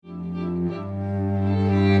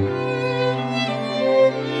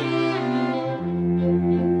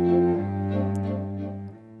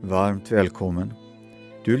Varmt välkommen.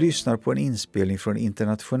 Du lyssnar på en inspelning från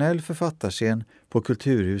internationell författarscen på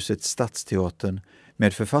Kulturhuset Stadsteatern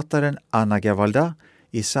med författaren Anna Gavalda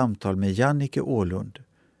i samtal med Jannike Åhlund.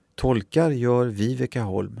 Tolkar gör Viveka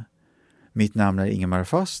Holm. Mitt namn är Ingemar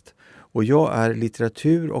Fast och jag är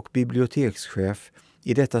litteratur- och bibliotekschef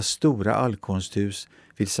i detta stora allkonsthus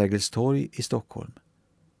vid Sergels torg i Stockholm.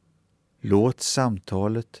 Låt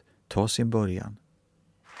samtalet ta sin början.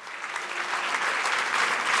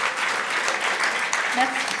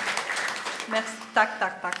 Merci. Tack.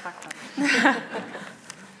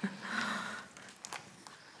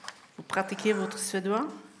 Vous pratiquez votre suédois?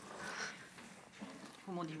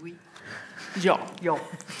 Comment on dit oui? Ja.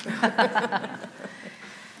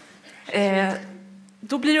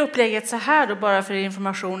 Då blir upplägget så här då, bara för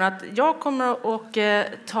information, att jag kommer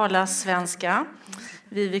att tala svenska.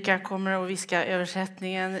 Viveka kommer att viska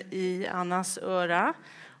översättningen i Annas öra.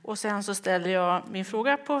 Och sen så ställer jag min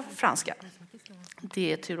fråga på franska.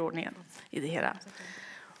 Det är turordningen i det hela.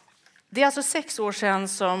 Det är alltså 6 år sedan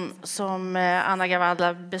som Anna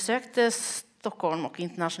Gavalda besökte Stockholm och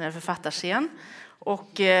internationell författarscen.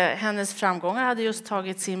 Och hennes framgångar hade just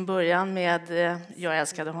tagit sin början med Jag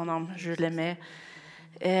älskade honom, Je l'aimais.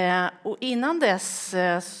 Och innan dess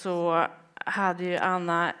så hade ju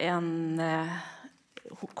Anna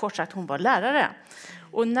kort sagt, hon var lärare.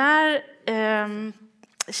 Och när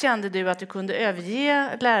kände du att du kunde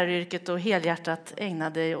överge läraryrket och helhjärtat ägna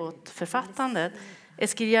dig åt författandet?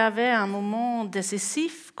 Est-ce qu'il y avait un moment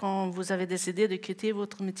décisif quand vous avez décidé de quitter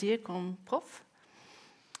votre métier comme prof?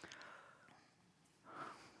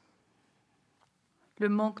 Le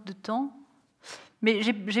manque de temps. Mais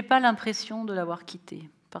j'ai pas l'impression de l'avoir quitté.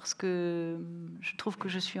 Parce que je trouve que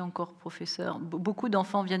je suis encore professeur. Beaucoup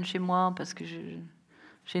d'enfants viennent chez moi parce que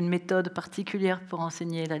j'ai une méthode particulière pour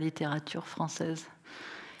enseigner la littérature française.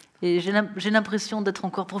 Et j'ai l'impression d'être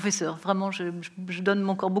encore professeur. Vraiment, je donne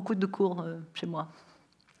encore beaucoup de cours chez moi.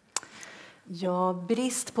 Ja,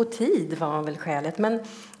 brist på tid var väl skälet. Men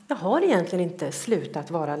jag har egentligen inte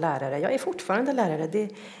slutat vara lärare. Jag är fortfarande lärare. Det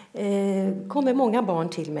kommer många barn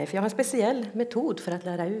till mig. För jag har en speciell metod för att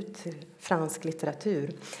lära ut fransk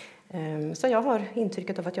litteratur. Så jag har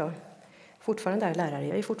intrycket av att jag fortfarande är lärare.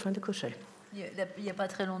 Jag är fortfarande kurser. Il n'y a pas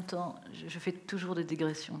très longtemps, je fais toujours des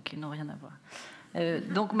digressions qui n'ont rien à voir.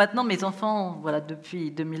 Donc maintenant, mes enfants, voilà,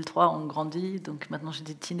 depuis 2003, ont grandi. Donc maintenant, j'ai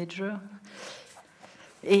des teenagers.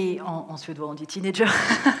 Et en suédois, on dit teenager.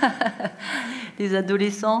 Des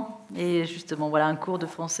adolescents. Et justement, voilà, un cours de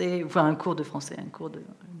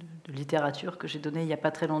littérature que j'ai donné il n'y a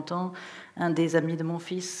pas très longtemps. Un des amis de mon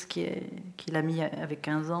fils, qui l'a mis avec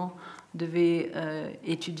 15 ans, devait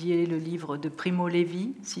étudier le livre de Primo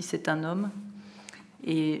Levi, Si c'est un homme.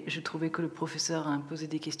 Et je trouvais que le professeur a posé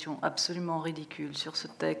des questions absolument ridicules sur ce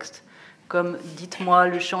texte, comme « Dites-moi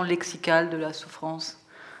le champ lexical de la souffrance ».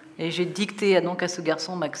 Et j'ai dicté donc à ce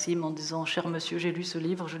garçon, Maxime, en disant « Cher monsieur, j'ai lu ce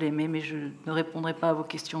livre, je l'aimais, mais je ne répondrai pas à vos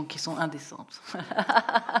questions qui sont indécentes. »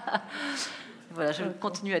 Voilà, je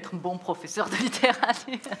continue à être un bon professeur de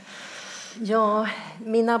littérature. Ja,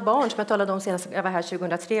 mina barn som jag talade om senast, jag var här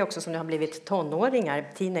 2003 också, som nu har blivit tonåringar,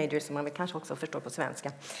 teenagers som man väl kanske också förstår på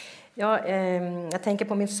svenska. Jag tänker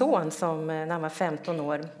på min son som när han var 15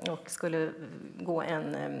 år och skulle gå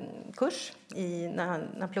en kurs när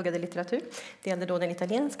han pluggade litteratur. Det gällde då den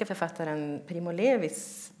italienska författaren Primo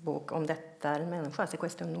Levis bok Om detta är en människa, Se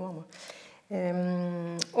questo è un uomo.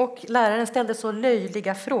 Och läraren ställde så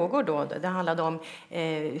löjliga frågor då. Det handlade om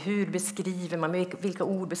hur beskriver man, med vilka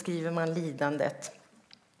ord beskriver man lidandet.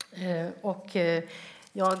 Och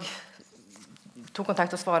jag tog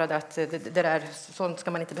kontakt och svarade att det där, sånt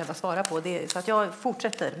ska man inte behöva svara på. Så att jag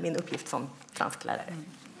fortsätter min uppgift som fransklärare.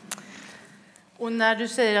 Och när du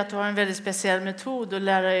säger att du har en väldigt speciell metod att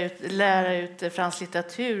lära ut fransk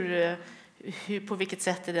litteratur, på vilket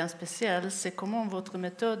sätt är den speciell? C'est comment votre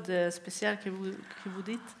méthode spéciale que vous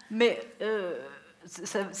dites? Mais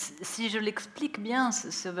si je l'explique bien,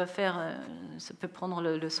 ça peut prendre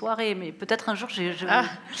le soirée, mais peut-être un jour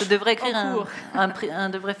je devrais écrire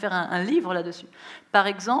devrais faire un livre là-dessus. Par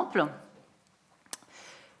exemple,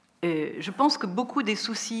 je pense que beaucoup des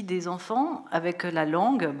soucis des enfants avec la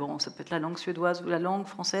langue, bon, ça peut être la langue suédoise ou la langue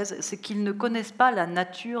française, c'est qu'ils ne connaissent pas la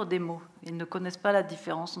nature des mots. Ils ne connaissent pas la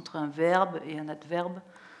différence entre un verbe et un adverbe,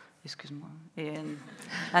 et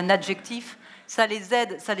un adjectif. Ça les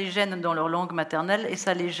aide, ça les gêne dans leur langue maternelle et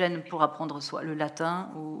ça les gêne pour apprendre soit le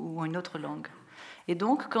latin ou une autre langue. Et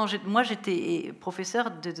donc, moi j'étais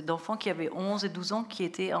professeur d'enfants qui avaient 11 et 12 ans, qui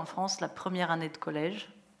étaient en France la première année de collège.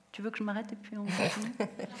 Tu veux que je m'arrête et puis on continue?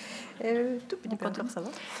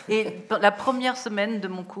 Et la première semaine de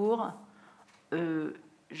mon cours,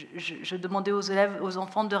 je demandais aux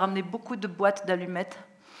enfants de ramener beaucoup de boîtes d'allumettes.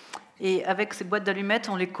 Et avec ces boîtes d'allumettes,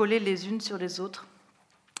 on les collait les unes sur les autres.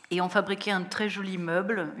 Et on fabriquait un très joli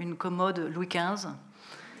meuble, une commode Louis XV.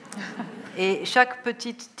 Et chaque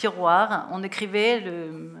petit tiroir, on écrivait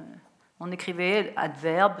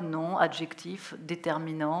adverbe, nom, adjectif,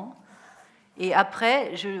 déterminant. Et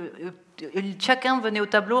après, chacun venait au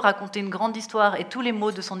tableau raconter une grande histoire et tous les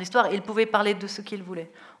mots de son histoire, et il pouvait parler de ce qu'il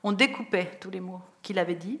voulait. On découpait tous les mots qu'il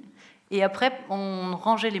avait dit, et après, on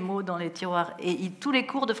rangeait les mots dans les tiroirs. Et tous les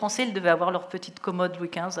cours de français, ils devaient avoir leur petite commode Louis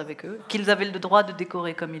XV avec eux, qu'ils avaient le droit de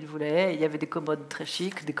décorer comme ils voulaient. Il y avait des commodes très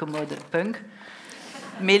chics, des commodes punk.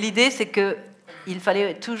 Mais l'idée, c'est qu'il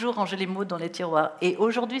fallait toujours ranger les mots dans les tiroirs. Et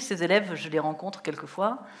aujourd'hui, ces élèves, je les rencontre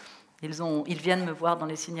quelquefois, ils viennent me voir dans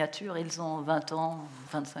les signatures, ils ont 20 ans,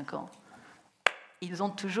 25 ans. Ils ont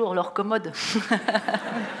toujours leur commode.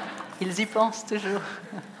 Ils y pensent toujours.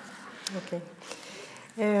 Okay.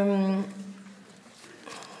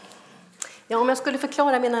 Ja, om jag skulle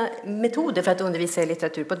förklara mina metoder för att undervisa i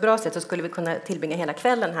litteratur på ett bra sätt så skulle vi kunna tillbringa hela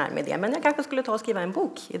kvällen här med det. Men jag kanske skulle ta och skriva en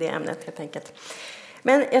bok i det ämnet helt enkelt.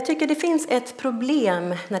 Men jag tycker det finns ett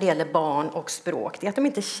problem när det gäller barn och språk. Det är att de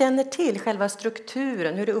inte känner till själva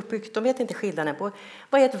strukturen, hur det är uppbyggt. De vet inte skillnaden på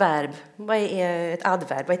vad är ett verb, vad är ett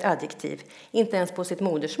adverb, vad är ett adjektiv. Inte ens på sitt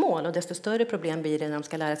modersmål, och desto större problem blir det när de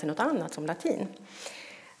ska lära sig något annat som latin.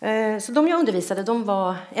 Så de jag undervisade, de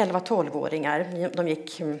var 11-12-åringar. De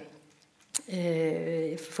gick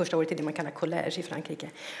första året i det man kallar collège i Frankrike.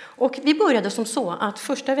 Och vi började som så att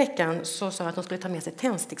första veckan så sa att de skulle ta med sig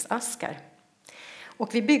tändsticksaskar.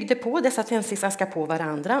 Och vi byggde på dessa tändsticksaskar på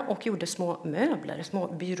varandra och gjorde små möbler, små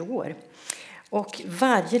byråer. Och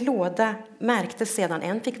varje låda märktes sedan.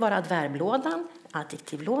 En fick vara adverblådan,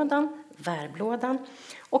 adjektivlådan, verblådan.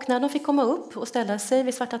 Och när de fick komma upp och ställa sig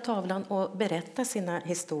vid svarta tavlan och berätta sina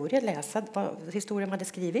historier, läsa vad historien hade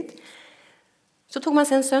skrivit, så tog man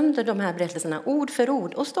sen sönder de här berättelserna ord för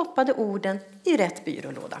ord och stoppade orden i rätt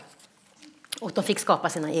byrålåda. Och de fick skapa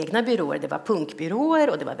sina egna byråer. Det var punkbyråer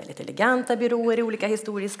och det var väldigt eleganta byråer i olika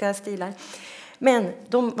historiska stilar. Men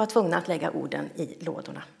de var tvungna att lägga orden i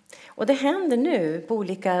lådorna. Och det händer nu på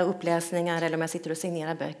olika uppläsningar eller om jag sitter och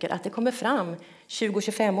signerar böcker att det kommer fram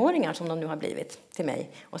 20-25-åringar som de nu har blivit till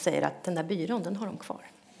mig och säger att den där byrån, den har de kvar.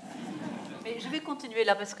 Je vais continuer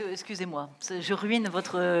là parce que, excusez-moi, je ruine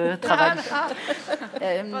votre travail.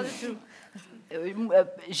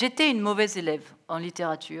 J'étais une mauvaise élève en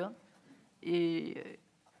littérature. Et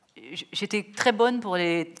j'étais très bonne pour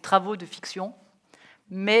les travaux de fiction,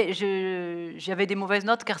 mais j'avais des mauvaises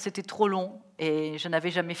notes car c'était trop long et je n'avais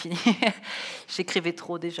jamais fini. J'écrivais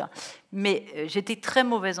trop déjà. Mais j'étais très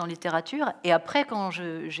mauvaise en littérature. Et après, quand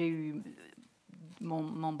j'ai eu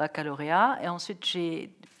mon baccalauréat, et ensuite j'ai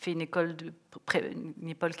fait une école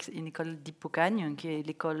d'Hippocagne, qui est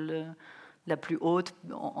l'école la plus haute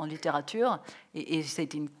en littérature, et ça a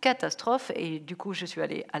été une catastrophe. Et du coup, je suis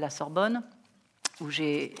allée à la Sorbonne, où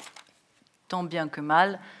j'ai, tant bien que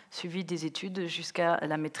mal, suivi des études jusqu'à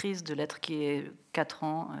la maîtrise de lettres, qui est 4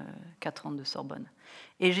 ans de Sorbonne.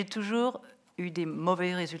 Et j'ai toujours eu des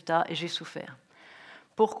mauvais résultats, et j'ai souffert.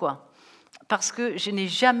 Pourquoi ? Parce que je n'ai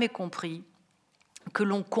jamais compris que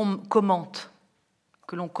l'on commente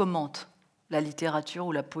la littérature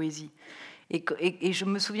ou la poésie. Et je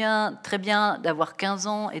me souviens très bien d'avoir 15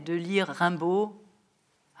 ans et de lire Rimbaud.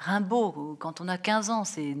 Rimbaud, quand on a 15 ans,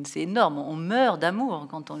 c'est énorme. On meurt d'amour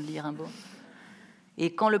quand on lit Rimbaud.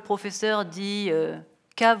 Et quand le professeur dit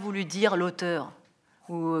qu'a voulu dire l'auteur,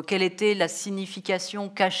 ou quelle était la signification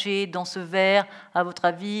cachée dans ce vers, à votre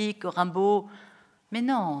avis, que Rimbaud... Mais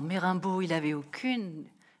non, mais Rimbaud, il n'avait aucune...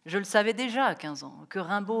 Je le savais déjà à 15 ans, que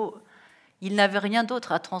Rimbaud... Il n'avait rien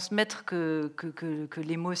d'autre à transmettre que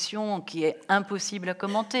l'émotion qui est impossible à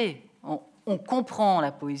commenter. On comprend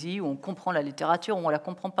la poésie, ou on comprend la littérature, ou on ne la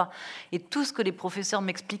comprend pas. Et tout ce que les professeurs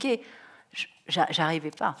m'expliquaient, j'arrivais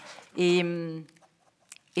pas. Et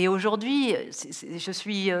aujourd'hui, je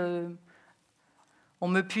suis... on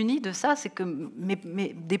me punit de ça, c'est que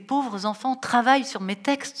des pauvres enfants travaillent sur mes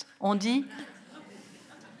textes. On dit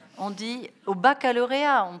au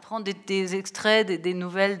baccalauréat, on prend des extraits des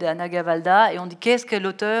nouvelles d'Anna Gavalda et on dit qu'est-ce que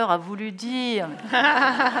l'auteur a voulu dire.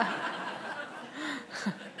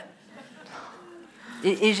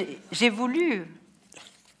 et j'ai voulu.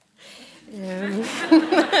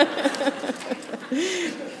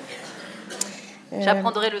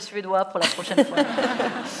 J'apprendrai le suédois pour la prochaine fois.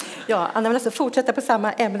 Ja, Anna vill alltså fortsätta på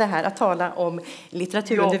samma ämne här, att tala om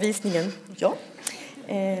litteraturundervisningen. Ja.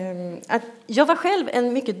 Att jag var själv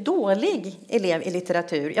en mycket dålig elev i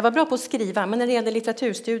litteratur. Jag var bra på att skriva, men när det gällde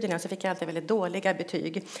litteraturstudierna så fick jag alltid väldigt dåliga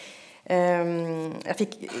betyg. Jag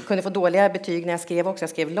kunde få dåliga betyg när jag skrev också. Jag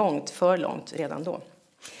skrev för långt redan då.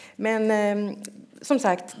 Men som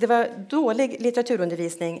sagt, det var dålig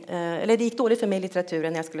litteraturundervisning. Eller det gick dåligt för mig i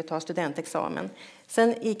litteraturen när jag skulle ta studentexamen.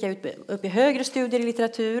 Sen gick jag upp i högre studier i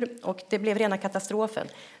litteratur och det blev rena katastrofen.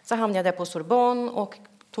 Så hamnade jag där på Sorbonne och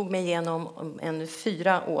tog mig igenom en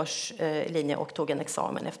 4 års linje och tog en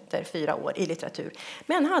examen efter 4 år i litteratur.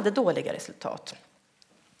 Men hade dåliga resultat.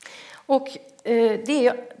 Och det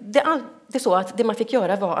är så att det man fick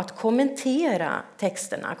göra var att kommentera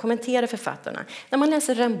texterna, kommentera författarna. När man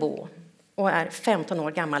läser Rimbaud och är 15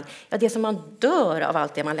 år gammal, ja, det är som man dör av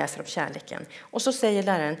allt det man läser om kärleken. Och så säger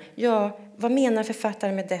läraren, ja, vad menar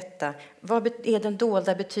författaren med detta? Vad är den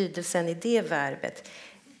dolda betydelsen i det verbet?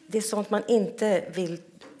 Det är sånt man inte vill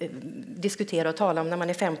diskutera och tala om när man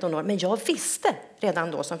är 15 år. Men jag visste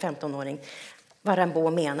redan då som 15-åring vad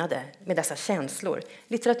Rimbaud menade med dessa känslor.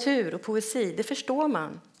 Litteratur och poesi, det förstår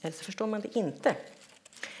man, eller så förstår man det inte.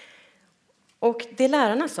 Och det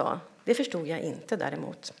lärarna sa, det förstod jag inte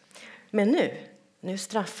däremot. Men nu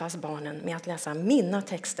straffas barnen med att läsa mina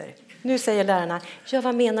texter. Nu säger lärarna, ja,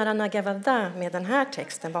 vad menar Anna Gavalda med den här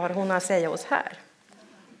texten? Vad har hon att säga oss här?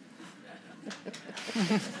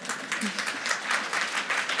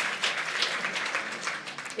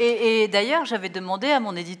 Et d'ailleurs, j'avais demandé à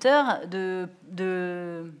mon éditeur de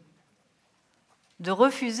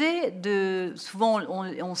refuser de... Souvent,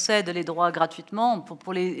 on cède les droits gratuitement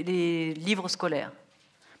pour les livres scolaires.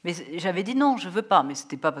 Mais j'avais dit non, je ne veux pas. Mais ce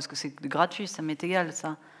n'était pas parce que c'est gratuit, ça m'est égal,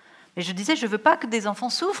 ça. Mais je disais, je ne veux pas que des enfants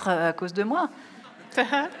souffrent à cause de moi.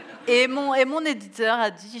 Et mon éditeur a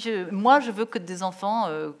dit, moi, je veux que des enfants...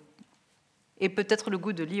 et peut-être le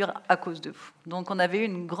goût de lire à cause de vous. Donc on avait eu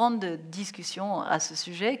une grande discussion à ce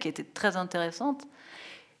sujet qui était très intéressante.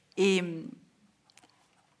 Et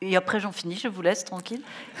après j'en finis, je vous laisse tranquille.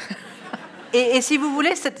 Et si vous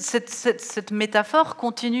voulez, cette métaphore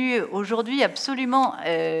continue aujourd'hui absolument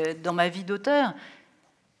dans ma vie d'auteur.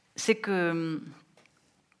 C'est que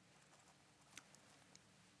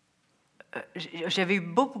j'avais eu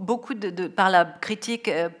beaucoup par la critique,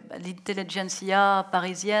 l'intelligentsia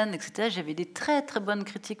parisienne, etc. J'avais des très très bonnes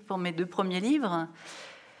critiques pour mes 2 premiers livres.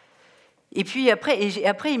 Et puis après,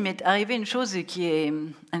 il m'est arrivé une chose qui est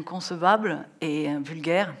inconcevable et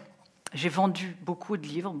vulgaire. J'ai vendu beaucoup de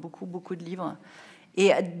livres, beaucoup de livres.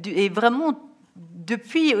 Et vraiment,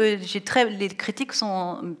 depuis, les critiques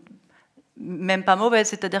sont même pas mauvaise,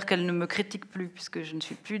 c'est-à-dire qu'elle ne me critique plus, puisque je ne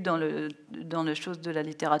suis plus dans les choses de la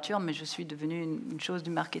littérature, mais je suis devenue une chose du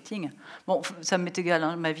marketing. Bon, ça m'est égal,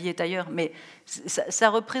 hein, ma vie est ailleurs, mais ça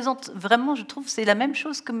représente vraiment, je trouve, c'est la même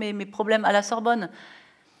chose que mes problèmes à la Sorbonne.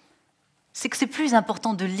 C'est que c'est plus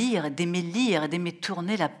important de lire, et d'aimer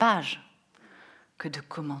tourner la page, que de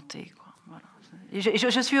commenter, quoi. Voilà. Et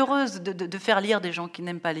je suis heureuse de faire lire des gens qui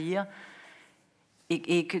n'aiment pas lire,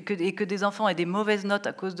 et que des enfants aient des mauvaises notes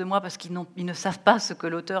à cause de moi parce qu'ils ne savent pas ce que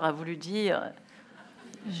l'auteur a voulu dire,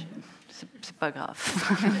 c'est pas grave.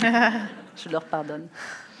 Je leur pardonne.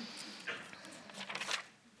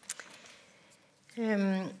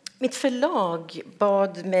 Mitt förlag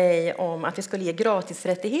bad mig om att vi skulle ge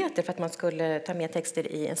gratisrättigheter för att man skulle ta med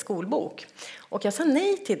texter i en skolbok. Och jag sa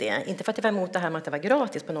nej till det, inte för att jag var emot det här med att det var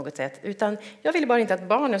gratis på något sätt, utan jag ville bara inte att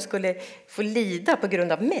barnen skulle få lida på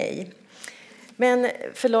grund av mig. Men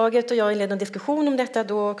förlaget och jag inledde en diskussion om detta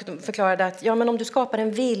då förklarade att ja, men om du skapar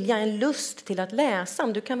en vilja, en lust till att läsa,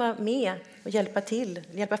 om du kan vara med och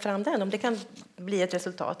hjälpa fram den, om det kan bli ett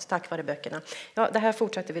resultat tack vare böckerna. Ja, det här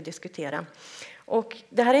fortsatte vi diskutera. Och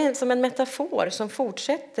det här är som en metafor som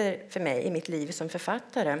fortsätter för mig i mitt liv som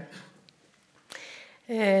författare.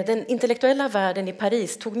 Den intellektuella världen i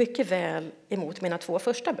Paris tog mycket väl emot mina 2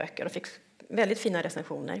 första böcker och fick väldigt fina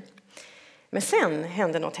recensioner. Men sen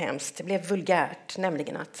hände något hemskt. Det blev vulgärt,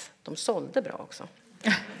 nämligen att de sålde bra också.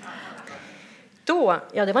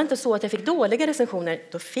 Det var inte så att jag fick dåliga recensioner.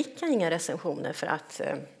 Då fick jag inga recensioner för att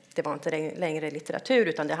det var inte längre litteratur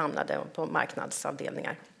utan det hamnade på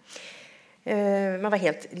marknadsavdelningar. Man var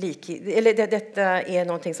helt detta är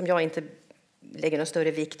någonting som jag inte lägger någon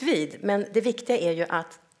större vikt vid. Men det viktiga är ju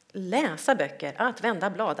att läsa böcker, att vända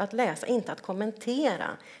blad, att läsa, inte att kommentera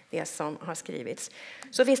det som har skrivits.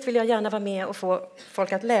 Så visst vill jag gärna vara med och få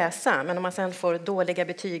folk att läsa, men om man sen får dåliga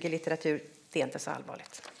betyg i litteratur, det är inte så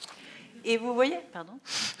allvarligt. Et vous voyez, pardon.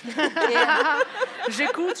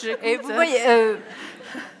 J'écoute. Et vous voyez,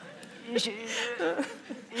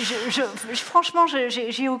 Franchement,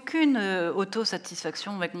 j'ai aucune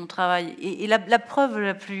autosatisfaction avec mon travail. Et la preuve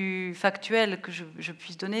la plus factuelle que je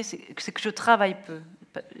puisse donner, c'est que je travaille peu.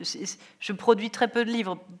 Je produis très peu de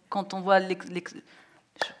livres. Quand on voit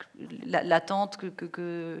l'attente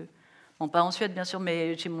que bon, pas en Suède, bien sûr,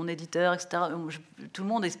 mais chez mon éditeur, etc., tout le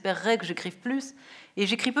monde espérerait que j'écrive plus. Et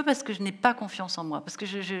j'écris peu parce que je n'ai pas confiance en moi, parce que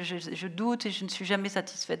je doute et je ne suis jamais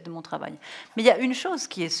satisfaite de mon travail. Mais il y a une chose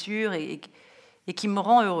qui est sûre et qui me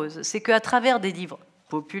rend heureuse, c'est qu'à travers des livres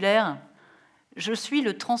populaires, je suis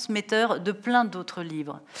le transmetteur de plein d'autres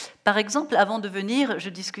livres. Par exemple, avant de venir, je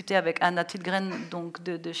discutais avec Anna Tillgren, donc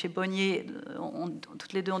de chez Bonnier,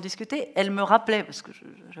 toutes les deux on discutait. Elle me rappelait, parce que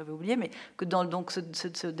j'avais oublié, mais que dans donc,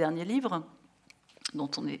 ce dernier livre, dont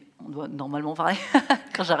on doit normalement parler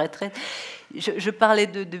quand j'arrêterai, je parlais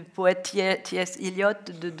de poète T.S. Eliot,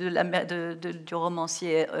 du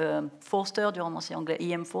romancier Forster, du romancier anglais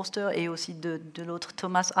E.M. Forster, et aussi de l'autre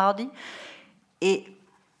Thomas Hardy. Et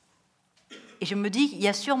je me dis qu'il y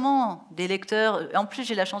a sûrement des lecteurs, en plus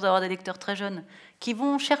j'ai la chance d'avoir des lecteurs très jeunes, qui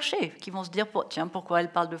vont chercher, qui vont se dire, tiens, pourquoi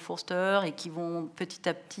elle parle de Forster, et qui vont petit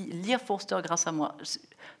à petit lire Forster grâce à moi.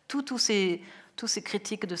 Tous ces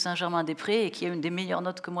critiques de Saint-Germain-des-Prés, et qui a une des meilleures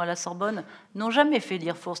notes que moi à la Sorbonne, n'ont jamais fait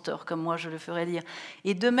lire Forster comme moi je le ferais lire.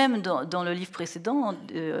 Et de même, dans le livre précédent,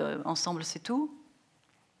 Ensemble c'est tout.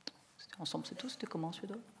 Ensemble c'est tout, c'était comment en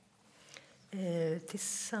suédois?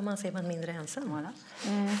 Tillsammans är man mindre ensam. Voilà.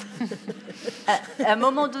 À un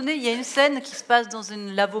moment donné, il y a une scène qui se passe dans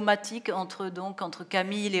une lavomatique entre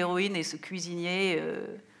Camille, l'héroïne, et ce cuisinier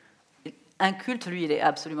inculte. Lui, il est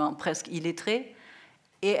absolument presque illettré.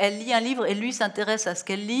 Et elle lit un livre, et lui s'intéresse à ce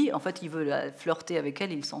qu'elle lit. En fait, il veut flirter avec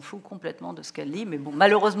elle, il s'en fout complètement de ce qu'elle lit. Mais bon,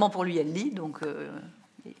 malheureusement pour lui, elle lit.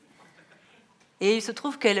 Et il se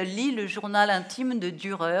trouve qu'elle lit le journal intime de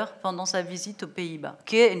Dürer pendant sa visite aux Pays-Bas,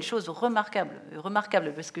 qui est une chose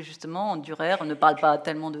remarquable, parce que justement, Dürer ne parle pas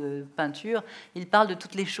tellement de peinture, il parle de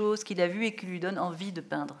toutes les choses qu'il a vues et qui lui donnent envie de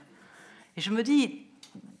peindre. Et je me dis,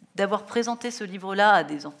 d'avoir présenté ce livre-là à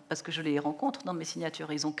des enfants, parce que je les rencontre dans mes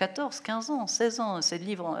signatures, ils ont 14, 15 ans, 16 ans, ce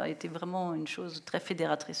livre a été vraiment une chose très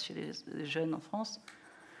fédératrice chez les jeunes en France,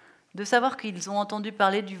 de savoir qu'ils ont entendu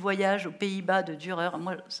parler du voyage aux Pays-Bas de Dürer,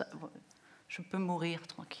 moi, je peux mourir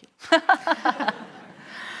tranquille.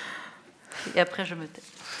 Et après, je me tais.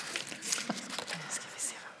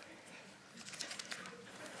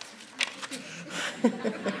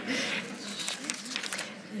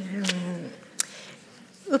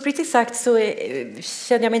 Uppriktigt sagt så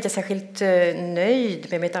känner jag mig inte särskilt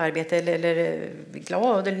nöjd med mitt arbete eller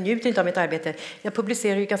glad eller njuter inte av mitt arbete. Jag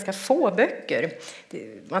publicerar ju ganska få böcker.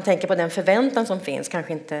 Man tänker på den förväntan som finns,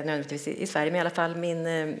 kanske inte nödvändigtvis i Sverige, men i alla fall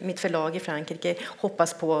mitt förlag i Frankrike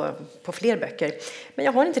hoppas på fler böcker. Men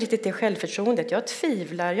jag har inte riktigt det självförtroendet. Jag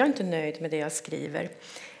tvivlar, jag är inte nöjd med det jag skriver.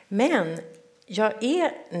 Men jag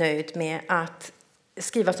är nöjd med att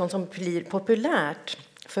skriva sånt som blir populärt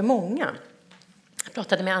för många. Jag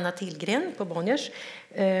pratade med Anna Tillgren på Bonniers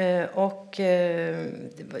och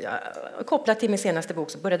kopplat till min senaste bok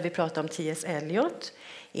så började vi prata om T.S. Eliot,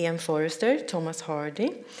 E.M. Forster, Thomas Hardy.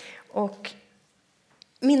 Och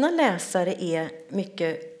mina läsare är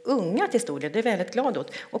mycket unga till stor del, det är jag väldigt glad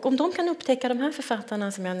åt. Och om de kan upptäcka de här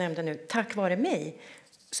författarna som jag nämnde nu tack vare mig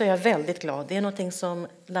så är jag väldigt glad. Det är någonting som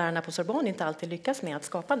lärarna på Sorbonne inte alltid lyckas med, att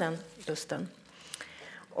skapa den lusten.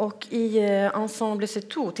 Och i Ensemble c'est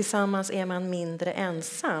tout, Tillsammans är man mindre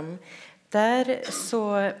ensam, där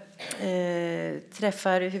så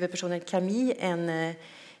träffar huvudpersonen Camille en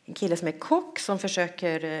kille som är kock som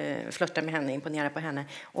försöker flirta med henne, imponera på henne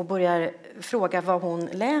och börjar fråga vad hon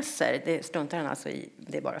läser. Det struntar han alltså i,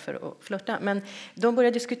 det är bara för att flirta. Men de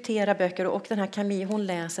börjar diskutera böcker och den här Camille, hon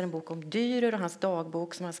läser en bok om Dürer och hans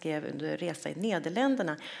dagbok som han skrev under resa i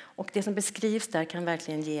Nederländerna. Och det som beskrivs där kan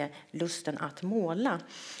verkligen ge lusten att måla.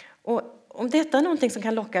 Och om detta är någonting som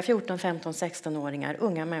kan locka 14, 15, 16-åringar,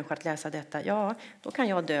 unga människor att läsa detta, ja, då kan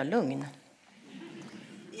jag dö lugn.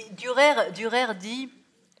 Dürer dit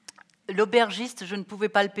l'aubergiste, je ne pouvais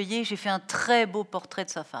pas le payer, j'ai fait un très beau portrait de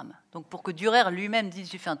sa femme. Donc pour que Dürer lui-même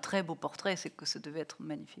dise j'ai fait un très beau portrait, c'est que ça devait être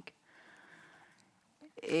magnifique.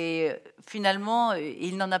 Et finalement,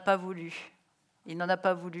 il n'en a pas voulu. Il n'en a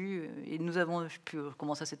pas voulu. Et nous avons, je ne sais plus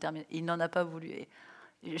comment ça s'est terminé, il n'en a pas voulu. Et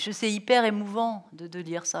c'est hyper émouvant de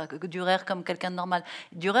lire ça, que Dürer comme quelqu'un de normal.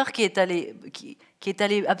 Dürer qui est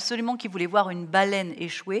allé absolument, qui voulait voir une baleine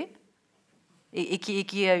échouer, et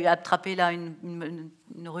qui a attrapé là une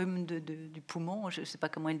rhume du poumon, je ne sais pas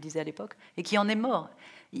comment il disait à l'époque, et qui en est mort.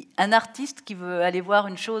 Un artiste qui veut aller voir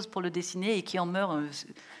une chose pour le dessiner et qui en meurt,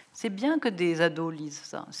 c'est bien que des ados lisent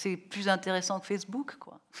ça. C'est plus intéressant que Facebook,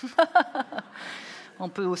 quoi. On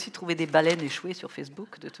peut aussi trouver des baleines échouées sur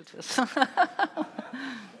Facebook, de toute façon.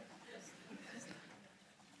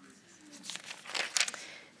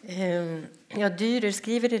 Ja, Dürer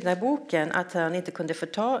skriver i den där boken att han inte kunde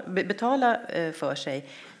betala för sig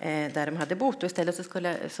där de hade bott. Och istället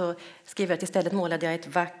så skriver att istället målade jag ett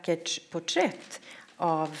vackert porträtt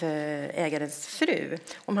av ägarens fru.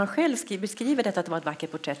 Om han själv beskriver detta att det var ett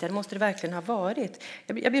vackert porträtt, det måste det verkligen ha varit.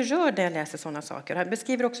 Jag blir rörd när jag läser sådana saker. Han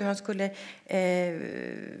beskriver också hur han skulle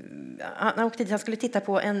han skulle titta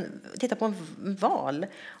på en val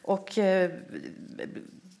och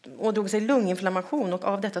drog sig lunginflammation, och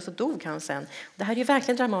av detta så dog han sen. Det här är ju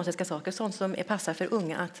verkligen dramatiska saker, sånt som passar för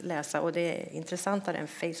unga att läsa, och det är intressantare än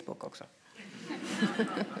Facebook också.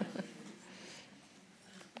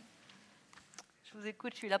 Je vous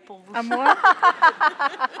écoute, je suis là pour vous. À moi?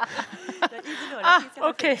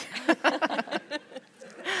 Okej.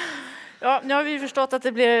 Ja, nu har vi förstått att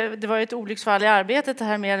det var ett olycksfall i arbetet det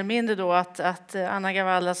här, mer eller mindre då, att Anna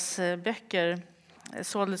Gavaldas böcker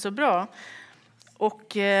sålde så bra.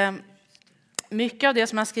 Och mycket av det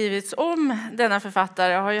som har skrivits om denna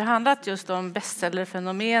författare har ju handlat just om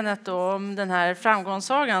bestsellerfenomenet och om den här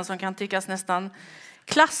framgångssagan som kan tyckas nästan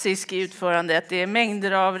klassisk i utförandet. Det är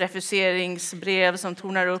mängder av refuseringsbrev som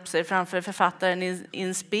tornar upp sig framför författaren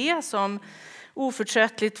in spe som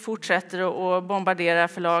oförtröttligt fortsätter att bombardera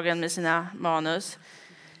förlagen med sina manus.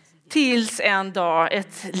 Tills en dag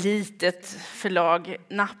ett litet förlag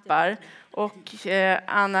nappar. Och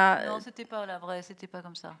Anna... Non, c'était pas la vraie, c'était pas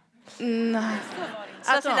comme ça.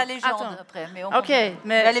 Ça, c'est la légende après. Mais Okej,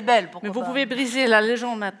 elle est belle, pourquoi mais vous pas. pouvez briser la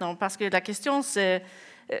légende maintenant, parce que la question c'est...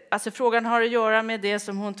 Alltså frågan har att göra med det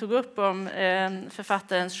som hon tog upp om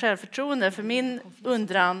författarens självförtroende. För min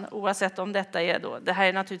undran, oavsett om detta är då, det här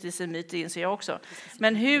är naturligtvis en myt, det inser jag också.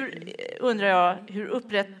 Men hur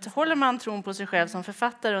upprätthåller man tron på sig själv som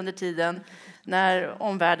författare under tiden när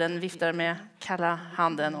omvärlden viftar med kalla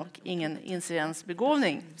handen och ingen inser ens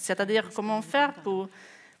begåvning? C'est-à-dire comment faire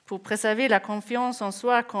pour préserver la confiance en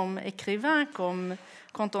soi comme écrivain, comme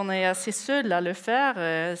quand on est assez seul à le faire,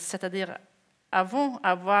 c'est-à-dire avant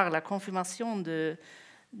avoir la confirmation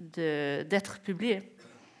d'être publié.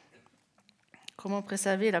 Comment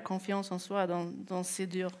préserver la confiance en soi dans ces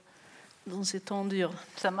temps durs?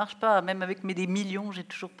 Ça marche pas, même avec des millions, j'ai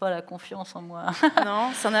toujours pas la confiance en moi.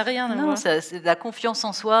 Non, ça n'a rien à voir. La confiance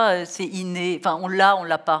en soi, c'est inné. Enfin, on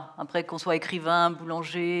l'a pas. Après, qu'on soit écrivain,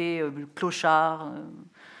 boulanger, clochard,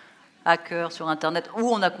 hacker sur Internet,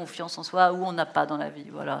 où on a confiance en soi, où on n'a pas dans la vie.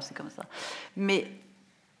 Voilà, c'est comme ça. Mais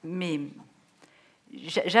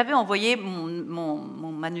j'avais envoyé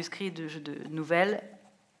mon manuscrit de nouvelles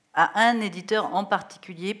à un éditeur en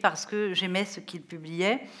particulier parce que j'aimais ce qu'il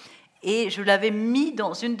publiait, et je l'avais mis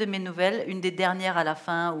dans une de mes nouvelles, une des dernières à la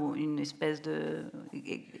fin, où une espèce de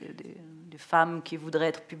femme qui voudrait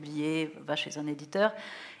être publiée va chez un éditeur,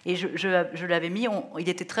 et je l'avais mis, il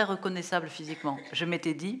était très reconnaissable physiquement. Je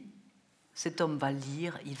m'étais dit, cet homme va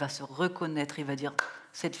lire, il va se reconnaître, il va dire,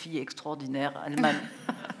 cette fille est extraordinaire,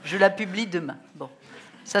 je la publie demain. Bon,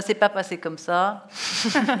 ça s'est pas passé comme ça.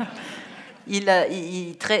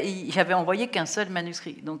 J'avais envoyé qu'un seul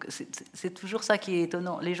manuscrit. Donc c'est toujours ça qui est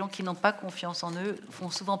étonnant. Les gens qui n'ont pas confiance en eux font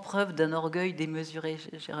souvent preuve d'un orgueil démesuré,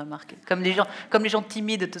 j'ai remarqué. Comme les gens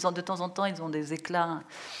timides, de temps en temps, ils ont des éclats.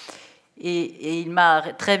 Et il m'a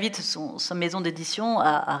très vite, sa maison d'édition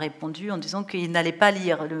a répondu en disant qu'il n'allait pas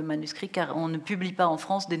lire le manuscrit car on ne publie pas en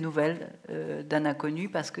France des nouvelles d'un inconnu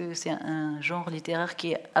parce que c'est un genre littéraire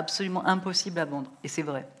qui est absolument impossible à vendre. Et c'est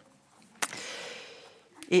vrai.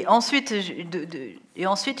 Et ensuite,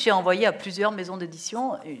 j'ai envoyé à plusieurs maisons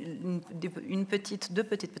d'édition, deux petites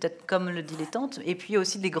peut-être comme le Dilettante, et puis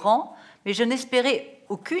aussi des grands, mais je n'espérais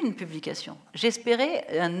aucune publication. J'espérais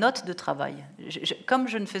une note de travail. Comme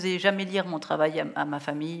je ne faisais jamais lire mon travail à ma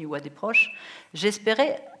famille ou à des proches,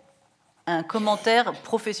 j'espérais un commentaire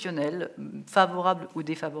professionnel, favorable ou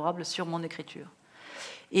défavorable, sur mon écriture.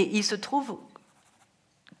 Et il se trouve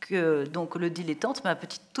que donc, le Dilettante, ma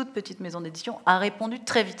toute petite maison d'édition, a répondu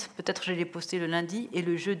très vite. Peut-être je l'ai posté le lundi, et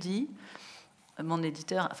le jeudi, mon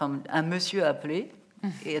éditeur, enfin un monsieur a appelé,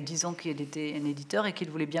 et disant qu'il était un éditeur et qu'il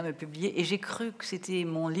voulait bien me publier. Et j'ai cru que c'était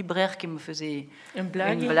mon libraire qui me faisait une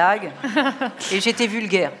blague. Et j'étais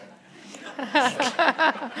vulgaire.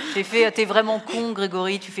 J'ai fait, t'es vraiment con,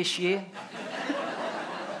 Grégory, tu fais chier.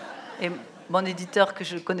 Et mon éditeur, que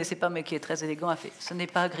je ne connaissais pas mais qui est très élégant, a fait, ce n'est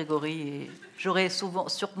pas Grégory. Et j'aurai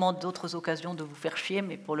sûrement d'autres occasions de vous faire chier,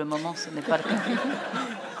 mais pour le moment, ce n'est pas le cas.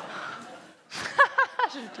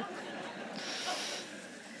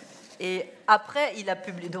 Et après, il a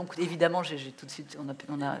publié. Donc, évidemment, j'ai tout de suite,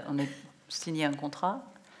 on a signé un contrat.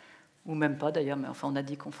 ou même pas d'ailleurs, mais enfin on a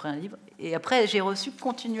dit qu'on ferait un livre. Et après j'ai reçu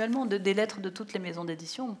continuellement des lettres de toutes les maisons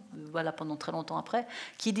d'édition, voilà, pendant très longtemps après,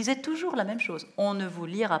 qui disaient toujours la même chose. On ne vous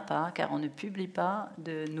lira pas car on ne publie pas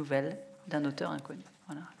de nouvelles d'un auteur inconnu.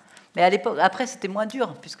 Voilà. Mais à l'époque, après c'était moins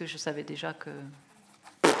dur puisque je savais déjà que...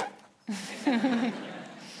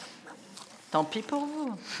 Tant pis pour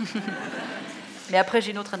vous. Mais après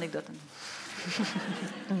j'ai une autre anekdot.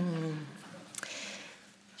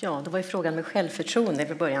 Ja, då var ju frågan med självförtroende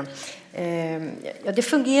från början. Ja, det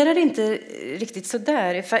fungerar inte riktigt så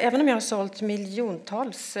där. För även om jag har sålt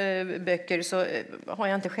miljontals böcker så har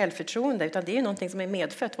jag inte självförtroende. Utan det är ju någonting som är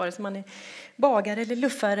medfött, vare sig man är bagare eller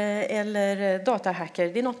luffare eller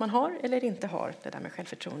datahacker. Det är något man har eller inte har, det där med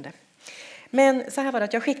självförtroende. Men så här var det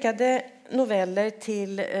att jag skickade noveller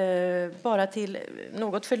bara till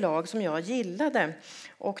något förlag som jag gillade.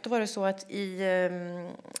 Och då var det så att i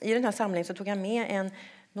den här samlingen så tog jag med en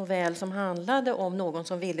novell som handlade om någon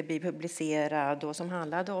som ville bli publicerad och som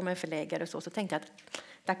handlade om en förläggare. Så tänkte jag att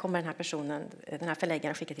där kommer den här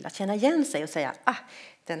förläggaren skicka till att känna igen sig och säga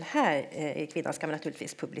den här kvinnan ska man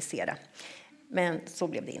naturligtvis publicera. Men så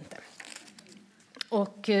blev det inte.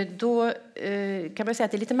 Och då kan man säga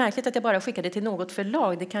att det är lite märkligt att jag bara skickade till något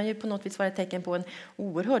förlag. Det kan ju på något vis vara ett tecken på en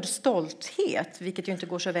oerhörd stolthet, vilket ju inte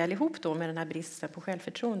går så väl ihop då med den här bristen på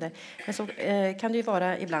självförtroende. Men så kan det ju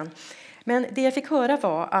vara ibland. Men det jag fick höra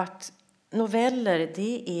var att noveller,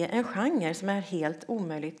 det är en genre som är helt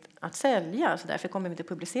omöjligt att sälja. Så därför kommer vi inte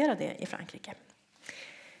publicera det i Frankrike.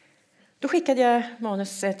 Då skickade jag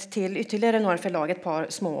manuset till ytterligare några förlag, ett par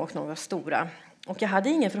små och några stora. Och jag hade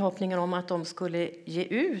ingen förhoppning om att de skulle ge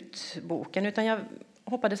ut boken, utan jag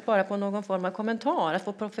hoppades bara på någon form av kommentar, att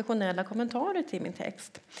få professionella kommentarer till min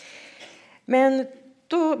text. Men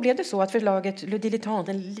då blev det så att förlaget Le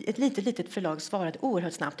Dilettante, ett litet förlag, svarade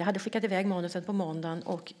oerhört snabbt. Jag hade skickat iväg manuset på måndagen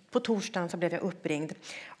och på torsdagen så blev jag uppringd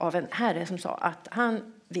av en herre som sa att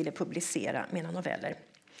han ville publicera mina noveller.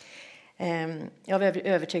 Jag var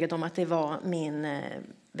övertygad om att det var min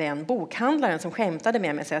vän bokhandlaren som skämtade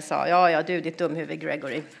med mig, så jag sa ja du, ditt dumhuvud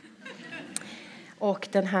Gregory. Och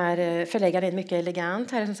den här förläggaren är mycket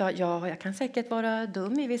elegant här som sa ja, jag kan säkert vara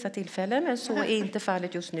dum i vissa tillfällen, men så är inte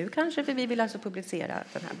fallet just nu kanske, för vi vill alltså publicera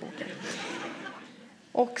den här boken.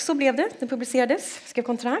 Och så blev det, den publicerades, skrev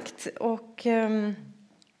kontrakt och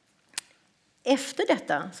efter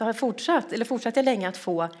detta så har fortsatte jag länge att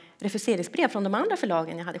få refuseringsbrev från de andra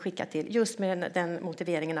förlagen jag hade skickat till, just med den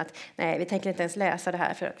motiveringen att nej, vi tänker inte ens läsa det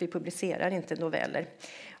här för att vi publicerar inte noveller.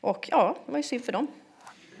 Och ja, det var ju synd för dem.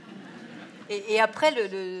 Et après,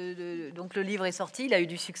 donc le livre est sorti, il a eu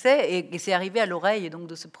du succès et c'est arrivé à l'oreille donc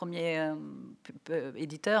de ce premier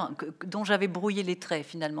éditeur dont j'avais brouillé les traits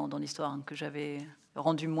finalement dans l'histoire, que j'avais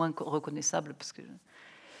rendu moins reconnaissable parce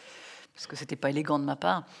que c'était pas élégant de ma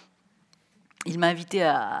part. Il m'a invité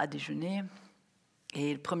à déjeuner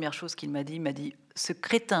et la première chose qu'il m'a dit ce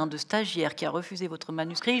crétin de stagiaire qui a refusé votre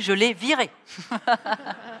manuscrit, je l'ai viré.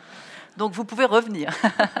 Donc vous pouvez revenir.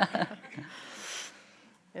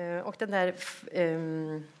 Och den där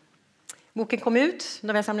boken kom ut,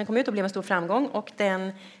 novellsamlingen kom ut och blev en stor framgång. Och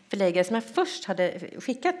den förläggare som jag först hade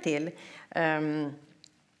skickat till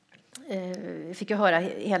fick ju höra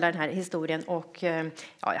hela den här historien. Och jag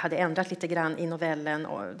hade ändrat lite grann i novellen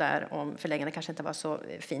och där om förläggarna kanske inte var så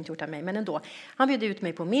fint gjort av mig. Men ändå, han bjöd ut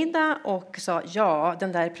mig på middag och sa ja,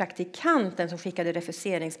 den där praktikanten som skickade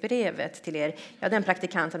refuseringsbrevet till er, ja, den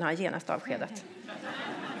praktikanten har genast avskedat.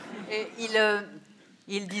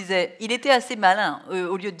 Il disait, il était assez malin.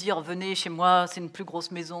 Au lieu de dire venez chez moi, c'est une plus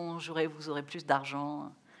grosse maison, vous aurez plus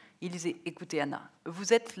d'argent. Il disait écoutez Anna,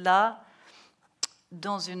 vous êtes là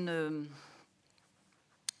dans une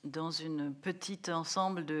petite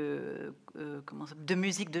ensemble de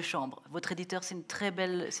musique de chambre. Votre éditeur, c'est une très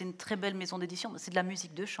belle maison d'édition, c'est de la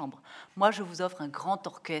musique de chambre. Moi, je vous offre un grand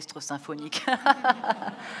orchestre symphonique.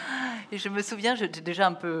 Et je me souviens, j'étais déjà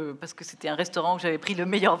un peu, parce que c'était un restaurant où j'avais pris le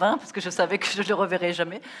meilleur vin, parce que je savais que je ne le reverrais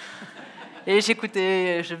jamais. Et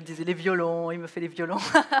j'écoutais, je me disais les violons, il me fait les violons.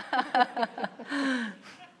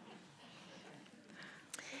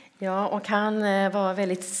 Ja, och han var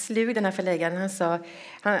väldigt slug, den här förläggaren.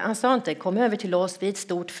 Han sa inte kom över till oss, vi är ett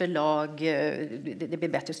stort förlag, det blir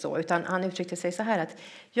bättre så. Utan han uttryckte sig så här att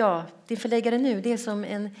ja, din förläggare nu, det är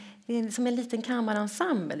som en liten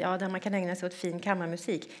kammarensemble, ja, där man kan ägna sig åt fin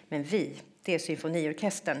kammarmusik. Men det är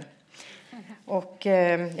symfoniorkestern. Och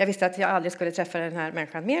jag visste att jag aldrig skulle träffa den här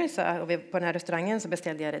människan mer. Så på den här restaurangen så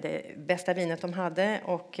beställde jag det bästa vinet de hade.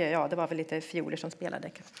 Och ja, det var väl lite fioler som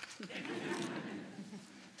spelade.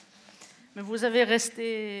 Mais vous avez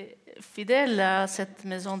resté fidèle à cette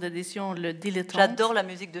maison d'édition, Le Dilettante. J'adore la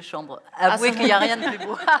musique de chambre. Avouez qu'il n'y a rien de plus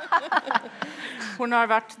beau. Hon har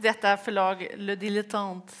varit detta förlag, Le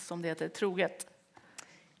Dilettante, som det heter, troget.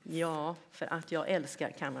 Ja, för att jag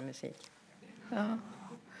älskar kammarmusik. Ja.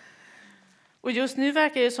 Och just nu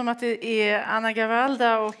verkar det som att det är Anna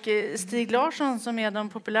Gavalda och Stieg Larsson som är de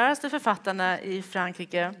populäraste författarna i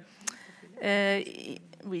Frankrike.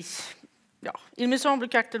 Oui. Ja. Il me semble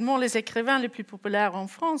qu'actuellement les écrivains les plus populaires en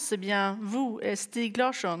France, c'est bien vous et Stieg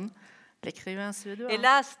Larsson, l'écrivain suédois. Et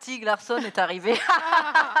là, Stieg Larsson est arrivé.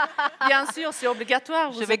 Bien sûr, c'est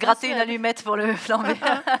obligatoire. Je vais gratter une allumette pour le flamber.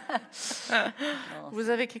 Vous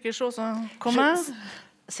avez quelque chose en commun?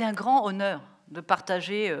 C'est un grand honneur de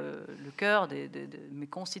partager le cœur de mes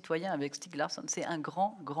concitoyens avec Stieg Larsson. C'est un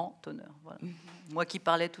grand, grand honneur. Voilà. Moi qui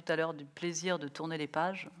parlais tout à l'heure du plaisir de tourner les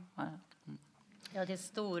pages. Voilà. Ja, det är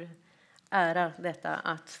stor ära detta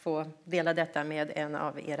att få dela detta med en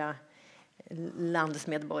av era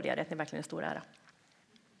landsmedborgare. Det är verkligen en stor ära.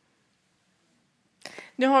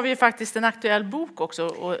 Nu har vi ju faktiskt en aktuell bok också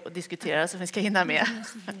att diskutera som vi ska hinna med.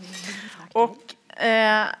 Och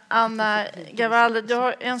Anna Gavalda, du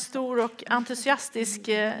har en stor och entusiastisk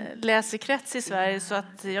läsekrets i Sverige, så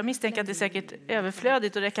att jag misstänker att det är säkert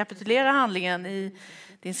överflödigt att rekapitulera handlingen i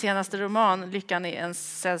din senaste roman, Lyckan är en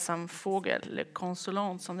sällsam fågel, eller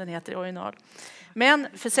Consolante som den heter i original. Men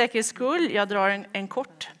för säkerhets skull, jag drar en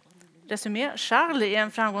kort resumé. Charles är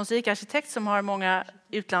en framgångsrik arkitekt som har många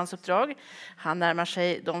utlandsuppdrag. Han närmar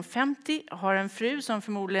sig de 50, har en fru som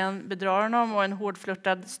förmodligen bedrar honom och en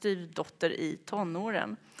hårdflörtad styvdotter i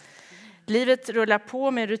tonåren. Livet rullar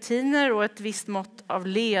på med rutiner och ett visst mått av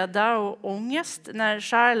leda och ångest när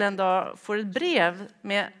Charles en dag får ett brev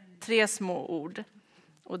med 3 små ord.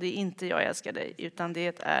 Och det är inte jag älskar dig, utan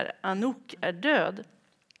det är Anouk är död.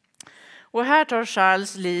 Och här tar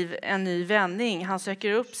Charles liv en ny vändning. Han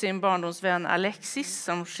söker upp sin barndomsvän Alexis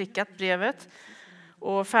som skickat brevet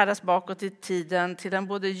och färdas bakåt i tiden till en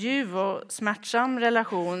både ljuv och smärtsam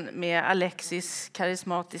relation med Alexis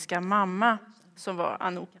karismatiska mamma som var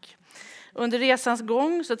Anouk. Under resans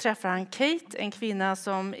gång så träffar han Kate, en kvinna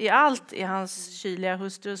som i allt är hans kyliga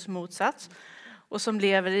hustrus motsats och som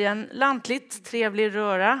lever i en lantligt trevlig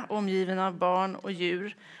röra omgiven av barn och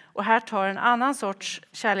djur. Och här tar en annan sorts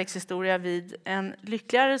kärlekshistoria vid en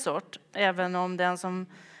lyckligare sort, även om den som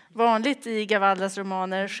vanligt i Gavaldas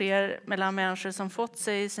romaner sker mellan människor som fått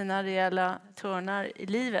sig sina rejäla törnar i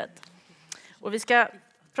livet. Och vi ska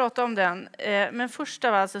prata om den. Men först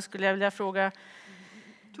av allt så skulle jag vilja fråga...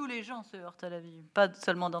 Tous les gens se heurtent à la vie, pas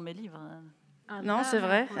seulement dans mes livres. Non, c'est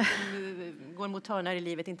vrai. Går mot törnar i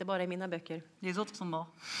livet, inte bara i mina böcker. Les autres sont morts.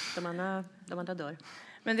 De andra dör.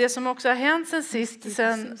 Men det som också har hänt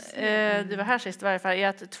sen du var här sist i varje fall, är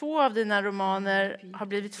att 2 av dina romaner har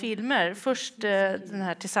blivit filmer. Först den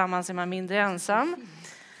här Tillsammans är man mindre ensam,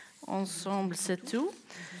 Ensemble c'est tout,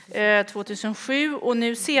 2007. Och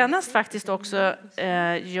nu senast faktiskt också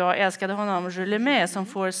Jag älskade honom, Je l'aimais, som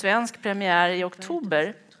får svensk premiär i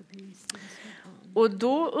oktober. Och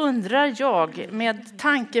då undrar jag, med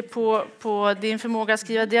tanke på din förmåga att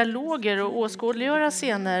skriva dialoger och åskådliggöra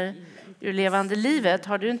scener ur levande livet,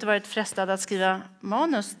 har du inte varit frestad att skriva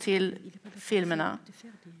manus till filmerna?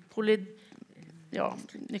 Ja,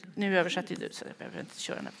 nu översätter du så jag behöver inte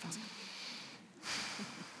köra den här på franska.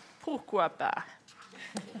 Pourquoi pas?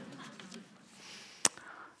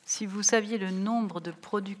 Si vous saviez le nombre de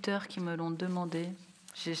producteurs qui me l'ont demandé,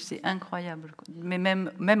 c'est incroyable. Mais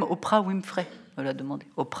même Oprah Winfrey me l'a demandé.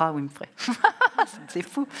 Oprah Winfrey. C'est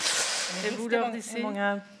fou. Det är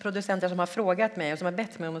många producenter som har frågat mig och som har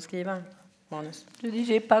bett mig om att skriva manus. Je dis,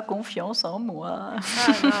 j'ai pas confiance en moi.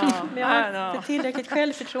 Men jag har inte tillräckligt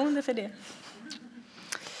självförtroende för det.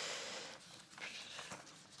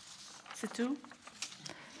 C'est tout?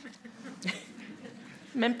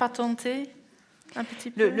 Même pas tenté? Un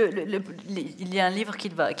petit peu. Il y a un livre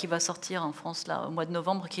qui va sortir en France là, au mois de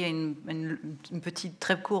novembre, qui est une petite,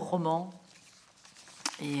 très court roman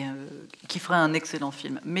et qui ferait un excellent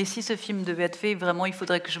film. Mais si ce film devait être fait, vraiment, il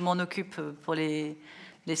faudrait que je m'en occupe pour les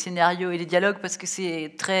scénarios et les dialogues, parce que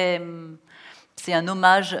c'est un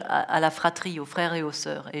hommage à la fratrie, aux frères et aux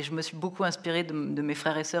sœurs. Et je me suis beaucoup inspirée de mes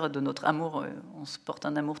frères et sœurs et de notre amour. On se porte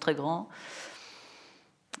un amour très grand.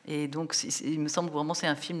 Et donc, il me semble vraiment c'est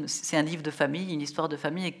un film, c'est un livre de famille, une histoire de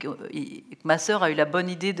famille, et que ma sœur a eu la bonne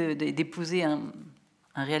idée d'épouser un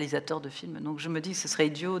réalisateur de film. Donc je me dis que ce serait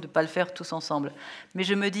idiot de ne pas le faire tous ensemble. Mais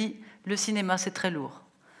je me dis, le cinéma, c'est très lourd.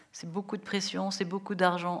 C'est beaucoup de pression, c'est beaucoup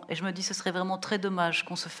d'argent. Et je me dis, ce serait vraiment très dommage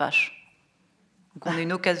qu'on se fâche, qu'on ait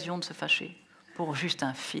une occasion de se fâcher pour juste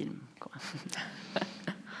un film.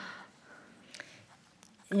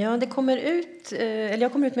 Ja, jag kommer ut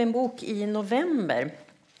med en bok i november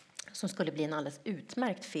som skulle bli en alldeles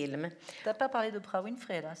utmärkt film. T'as pas parlé d'Oprah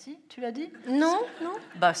Winfrey là, si? Tu l'as dit? Non, non.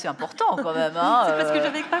 Bah c'est important quand même. Hein, C'est parce que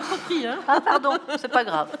j'avais pas compris. Hein. Ah pardon, c'est pas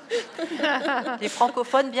grave. Les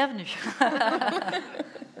francophones, bienvenue.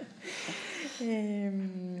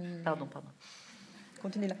 Pardon.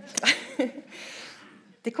 Continue là.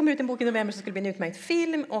 Det kommer ut en bok i november som skulle bli en utmärkt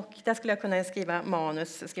film och där skulle jag kunna skriva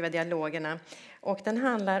manus, skriva dialogerna. Och den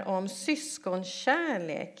handlar om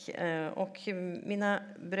syskonkärlek. Och mina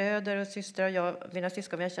bröder och systrar och jag, mina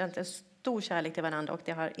syskon, vi har känt en stor kärlek till varandra och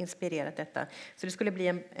det har inspirerat detta. Så det skulle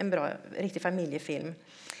bli en bra, riktig familjefilm.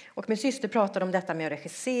 Och min syster pratade om detta med att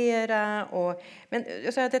regissera. Men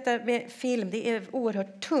jag sa att detta med film, det är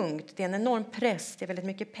oerhört tungt. Det är en enorm press, det är väldigt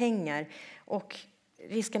mycket pengar. Och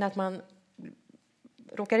risken att man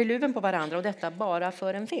råkar i luven på varandra och detta bara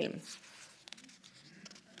för en film.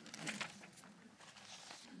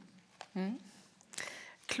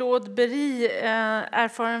 Claude Berry,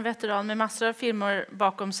 erfaren veteran med massor av filmer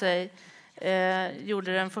bakom sig,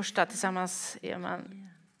 gjorde den första tillsammans, är man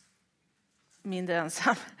mindre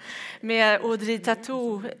ensam, med Audrey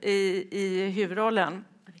Tautou i huvudrollen.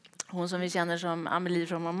 Hon som vi känner som Amélie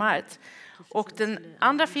från Montmartre. Och den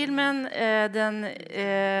andra filmen, det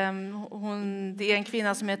är en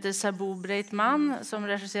kvinna som heter Sabou Breitman som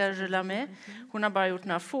regisserar Je l'aimais. Hon har bara gjort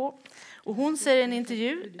några få. Och hon säger i en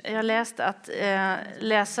intervju, jag har läst att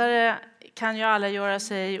läsare kan ju alla göra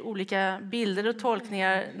sig olika bilder och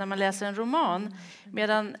tolkningar när man läser en roman.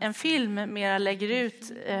 Medan en film mer lägger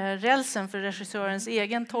ut rälsen för regissörens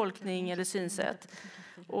egen tolkning eller synsätt.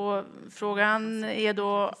 Och frågan är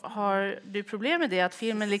då, har du problem med det? Att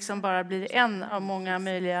filmen liksom bara blir en av många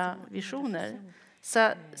möjliga visioner?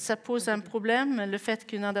 Ça pose un problème, le fait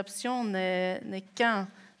qu'une adaptation n'est qu'un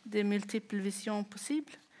des multiples visions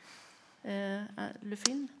possibles, le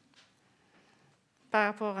film, par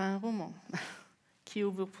rapport à un roman qui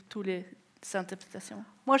ouvre pour toutes les interprétations.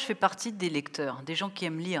 Moi, je fais partie des lecteurs, des gens qui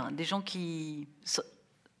aiment lire, des gens qui...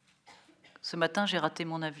 Ce matin, j'ai raté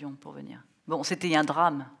mon avion pour venir. Bon, c'était un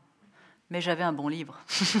drame, mais j'avais un bon livre.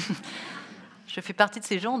 Je fais partie de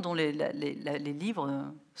ces gens dont les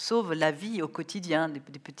livres sauvent la vie au quotidien, des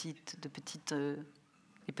petites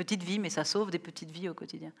vies, mais ça sauve des petites vies au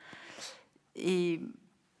quotidien. Et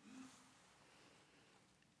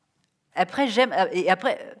après,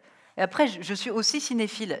 je suis aussi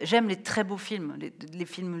cinéphile. J'aime les très beaux films, les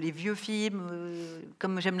films, les vieux films.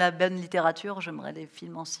 Comme j'aime la bonne littérature, j'aimerais les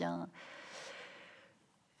films anciens.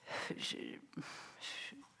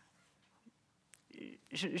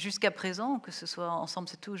 Jusqu'à présent, que ce soit Ensemble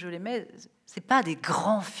c'est tout, je l'aimais, c'est pas des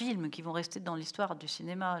grands films qui vont rester dans l'histoire du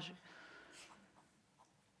cinéma.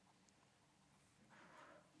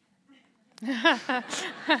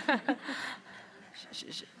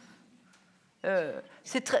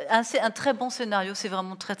 C'est un très bon scénario, c'est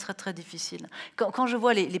vraiment très très très difficile. Quand je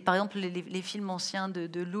vois par exemple les films anciens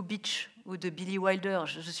de Lubitsch ou de Billy Wilder,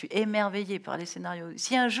 je suis émerveillée par les scénarios.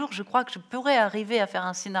 Si un jour je crois que je pourrais arriver à faire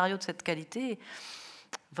un scénario de cette qualité,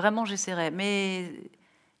 vraiment j'essaierai. Mais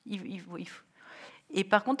il faut. Et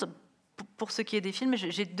par contre, pour ce qui est des films,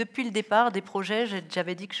 j'ai depuis le départ des projets,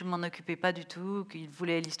 j'avais dit que je m'en occupais pas du tout, qu'il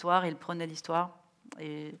voulait l'histoire, il prenait l'histoire.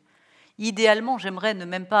 Et idéalement, j'aimerais ne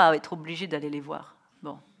même pas être obligée d'aller les voir.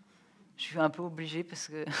 Bon, je suis un peu obligée parce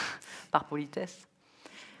que par politesse.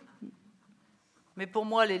 Mais pour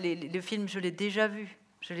moi, le film, je l'ai déjà vu.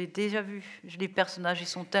 Les personnages, ils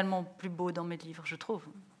sont tellement plus beaux dans mes livres, je trouve.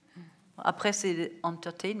 Après, c'est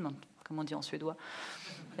entertainment, comme on dit en suédois.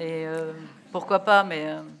 Et pourquoi pas,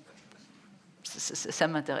 mais ça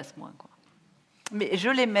m'intéresse moins, quoi. Mais je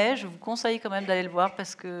l'aimais, je vous conseille quand même d'aller le voir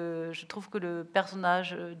parce que je trouve que le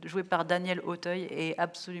personnage joué par Daniel Auteuil est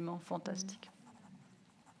absolument fantastique.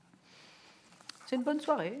 C'est une bonne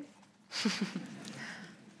soirée.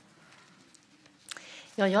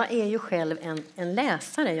 Ja, jag är ju själv en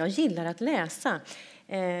läsare. Jag gillar att läsa.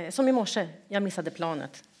 Som i morse, jag missade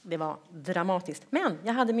planet. Det var dramatiskt. Men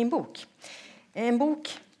jag hade min bok. En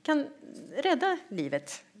bok kan rädda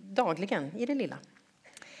livet dagligen i det lilla.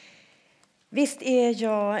 Visst är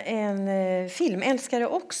jag en filmälskare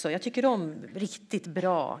också. Jag tycker om riktigt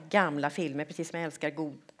bra gamla filmer, precis som jag älskar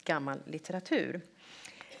god gammal litteratur.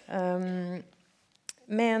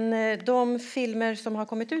 Men de filmer som har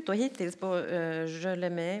kommit ut då hittills på Je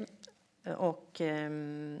l'aimais och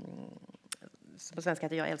på svenska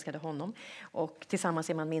heter Jag älskade honom och Tillsammans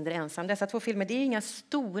är man mindre ensam. Dessa två filmer, det är inga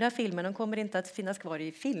stora filmer, de kommer inte att finnas kvar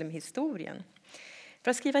i filmhistorien.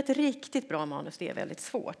 För att skriva ett riktigt bra manus, det är väldigt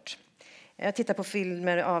svårt. Jag tittar på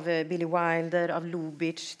filmer av Billy Wilder, av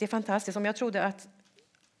Lubitsch. Det är fantastiskt. Om jag trodde att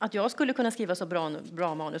att jag skulle kunna skriva så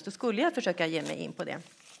bra manus, då skulle jag försöka ge mig in på det.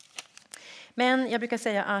 Men jag brukar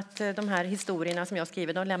säga att de här historierna som jag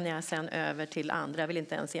skriver, de lämnar jag sen över till andra. Jag vill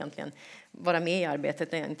inte ens egentligen vara med i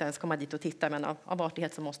arbetet, inte ens komma dit och titta, men av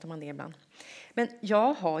artighet så måste man det ibland. Men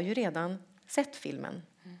jag har ju redan sett filmen.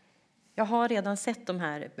 Jag har redan sett de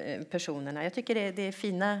här personerna. Jag tycker det är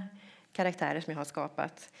fina karaktärer som jag har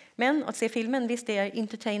skapat. Men att se filmen, visst det är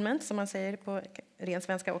entertainment som man säger på ren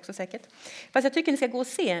svenska också säkert. Fast jag tycker ni ska gå och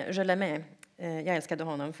se Je l'aimais. Jag älskade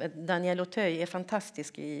honom. Daniel Auteuil är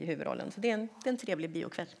fantastisk i huvudrollen. Så det är en trevlig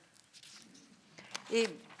biokväll. C'est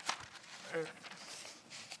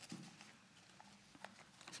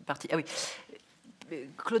parti. Ah oui.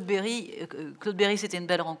 Claude Berry, c'était une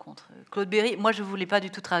belle rencontre. Claude Berry, moi je voulais pas du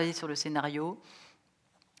tout travailler sur le scénario,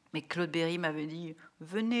 mais Claude Berry m'avait dit «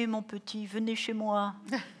 Venez mon petit, venez chez moi ».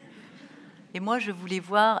 Et moi je voulais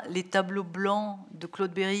voir les tableaux blancs de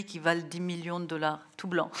Claude Berry qui valent 10 millions de dollars, tout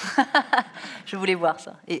blanc. Je voulais voir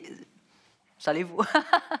ça. Et savez-vous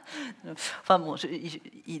Enfin bon,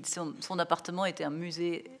 son appartement était un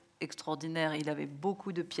musée extraordinaire. Il avait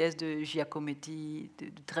beaucoup de pièces de Giacometti,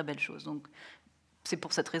 de très belles choses. Donc c'est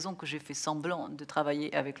pour cette raison que j'ai fait semblant de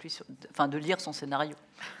travailler avec lui, de lire son scénario,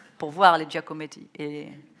 pour voir les Giacometti et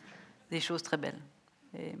des choses très belles.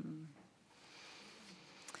 Et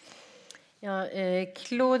ja,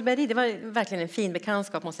 Claude Berry, det var verkligen en fin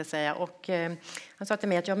bekantskap måste jag säga. Och han sa till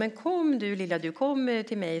mig att ja, men kom du lilla, du kom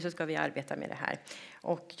till mig så ska vi arbeta med det här.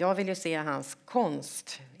 Och jag vill ju se hans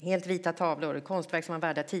konst, helt vita tavlor, konstverk som var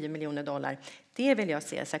värda 10 miljoner dollar. Det vill jag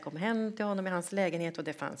se. Så jag kom hem till honom i hans lägenhet och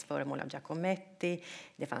det fanns föremål av Giacometti.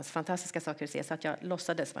 Det fanns fantastiska saker att se så att jag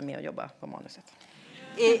låtsades vara med och jobba på manuset.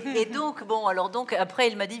 Et donc, bon, alors donc, après,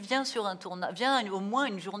 il m'a dit, viens au moins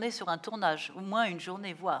une journée sur un tournage, au moins une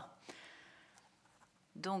journée voir.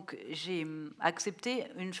 Donc, j'ai accepté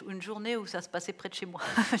une journée où ça se passait près de chez moi.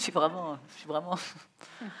 je suis vraiment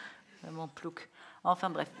plouc. Enfin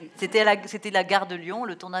bref, c'était la gare de Lyon,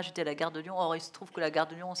 le tournage était à la gare de Lyon. Or, il se trouve que la gare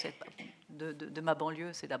de Lyon, de ma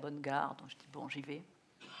banlieue, c'est la bonne gare. Donc, je dis, bon, j'y vais.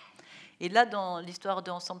 Et là, dans l'histoire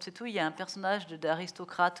de Ensemble, c'est tout, il y a un personnage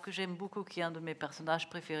d'aristocrate que j'aime beaucoup, qui est un de mes personnages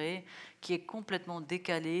préférés, qui est complètement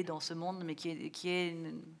décalé dans ce monde, mais qui est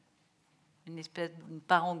une espèce de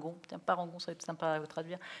parangon. Tiens, parangon, ça va être sympa à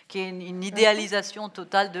traduire. Qui est une idéalisation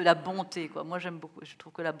totale de la bonté, quoi. Moi, j'aime beaucoup. Je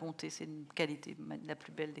trouve que la bonté, c'est une qualité, la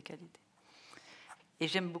plus belle des qualités. Et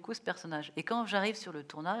j'aime beaucoup ce personnage. Et quand j'arrive sur le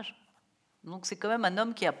tournage, donc c'est quand même un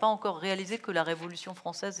homme qui n'a pas encore réalisé que la Révolution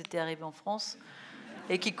française était arrivée en France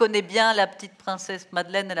et qui connaît bien la petite princesse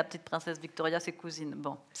Madeleine et la petite princesse Victoria, ses cousines.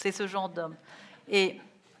 Bon, c'est ce genre d'homme. Et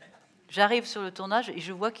j'arrive sur le tournage et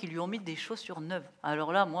je vois qu'ils lui ont mis des chaussures neuves.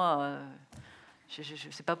 Alors là, moi,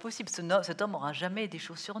 c'est pas possible. Cet homme n'aura jamais des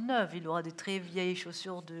chaussures neuves. Il aura des très vieilles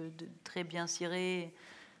chaussures très bien cirées,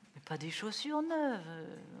 mais pas des chaussures neuves.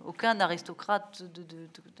 Aucun aristocrate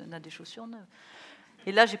n'a des chaussures neuves.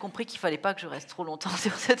 Et là, j'ai compris qu'il ne fallait pas que je reste trop longtemps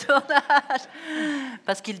sur ce tournage.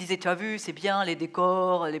 Parce qu'il disait, tu as vu, c'est bien les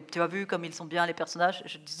décors, tu as vu comme ils sont bien les personnages.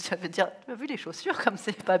 Ça veut dire, tu as vu les chaussures comme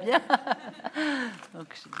c'est pas bien.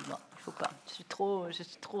 Donc je dis, non, il ne faut pas. Je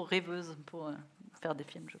suis trop rêveuse pour faire des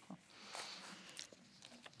films, je crois.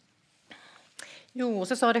 Jo,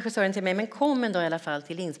 så sa regissören till mig, men kom ändå i alla fall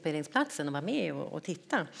till inspelningsplatsen och var med och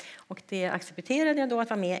titta. Och det accepterade jag då att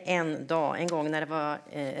vara med en gång när det var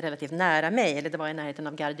relativt nära mig, eller det var i närheten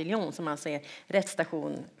av Gare de Lyon som alltså är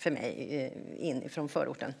rättstation för mig in från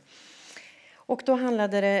förorten. Och då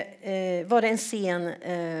var det en scen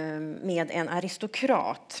med en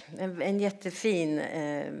aristokrat, en jättefin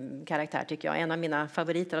karaktär tycker jag, en av mina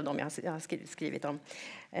favoriter av dem jag har skrivit om.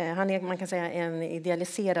 Han är, man kan säga, en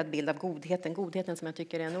idealiserad bild av godheten som jag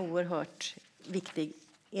tycker är en oerhört viktig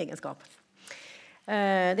egenskap. Det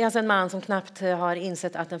är alltså en man som knappt har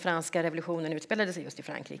insett att den franska revolutionen utspelade sig just i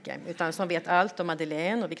Frankrike, utan som vet allt om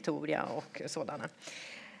Madeleine och Victoria och sådana.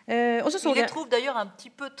 Och så såg il les trouve d'ailleurs un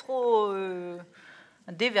petit peu trop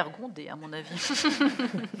dévergondés, à mon avis.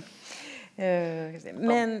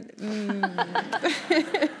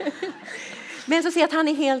 Men så ser jag att han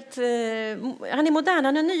är modern,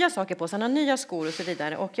 han har nya saker på sig, han har nya skor och så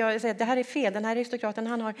vidare. Och jag säger att det här är fel, den här aristokraten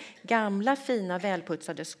han har gamla, fina,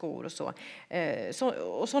 välputsade skor och så.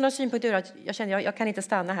 Och sådana synpunkter gör att jag känner att jag kan inte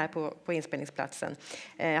stanna här på inspelningsplatsen.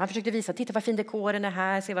 Han försökte visa, titta vad fin dekoren är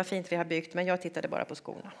här, se vad fint vi har byggt, men jag tittade bara på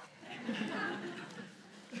skorna.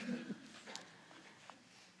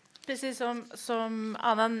 Precis som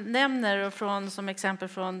Anna nämner och som exempel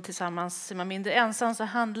från Tillsammans är man mindre ensam, så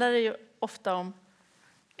handlar det ju ofta om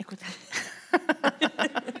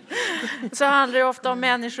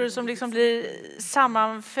människor som liksom blir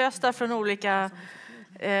sammanfösta från olika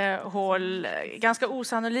håll, ganska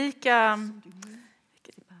osannolika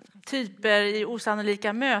typer i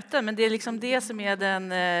osannolika möten, men det är liksom det som är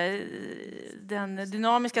den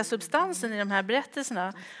dynamiska substansen i de här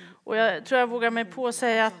berättelserna. Och jag tror jag vågar mig på att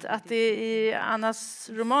säga att det i Annas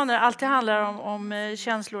romaner alltid handlar om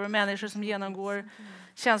känslor och människor som genomgår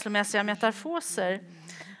känslomässiga metamorfoser.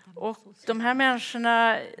 Och de här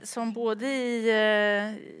människorna som både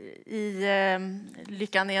i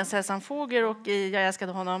Lyckan är en sällsam fågel och i Jag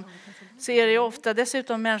älskade honom, så är det ju ofta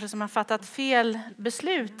dessutom människor som har fattat fel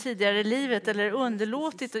beslut tidigare i livet eller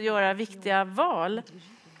underlåtit att göra viktiga val.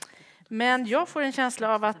 Men jag får en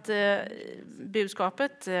känsla av att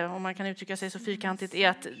budskapet, om man kan uttrycka sig så fyrkantigt, är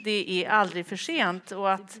att det är aldrig för sent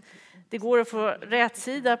och att det går att få rätt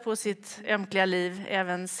sida på sitt ömkliga liv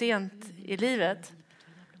även sent i livet.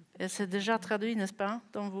 C'est déjà traduit, n'est-ce pas,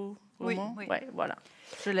 dans vos romans? Oui. Ouais, voilà.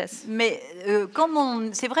 Je laisse. Mais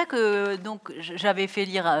c'est vrai que donc j'avais fait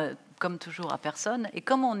lire, comme toujours, à personne. Et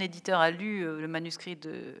comme mon éditeur a lu le manuscrit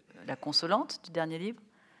de La Consolante, du dernier livre,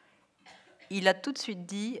 il a tout de suite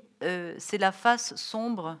dit c'est la face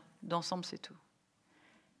sombre d'Ensemble, c'est tout.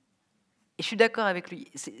 Et je suis d'accord avec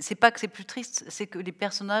lui. C'est pas que c'est plus triste, c'est que les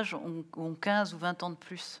personnages ont 15 ou 20 ans de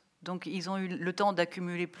plus. Donc ils ont eu le temps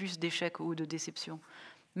d'accumuler plus d'échecs ou de déceptions.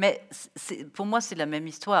 Mais pour moi, c'est la même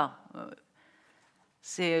histoire.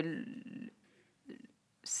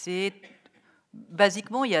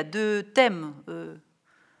 Basiquement, il y a deux thèmes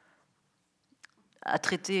à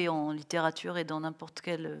traiter en littérature et dans n'importe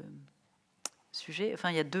quel sujet.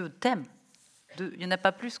 Enfin, il y a deux thèmes. Il n'y en a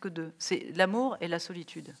pas plus que deux. C'est l'amour et la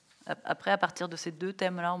solitude. Après, à partir de ces deux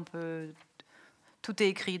thèmes-là, tout est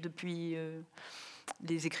écrit depuis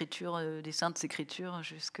les écritures, les saintes écritures,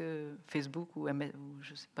 jusqu'à Facebook ou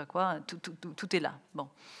je ne sais pas quoi. Tout est là. Bon.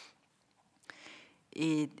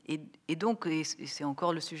 Et donc, c'est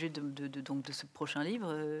encore le sujet de ce prochain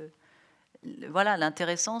livre. Voilà,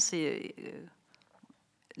 l'intéressant, c'est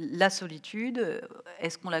la solitude.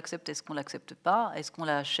 Est-ce qu'on l'accepte, est-ce qu'on l'accepte pas? Est-ce qu'on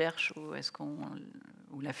la cherche ou est-ce qu'on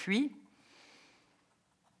la fuit?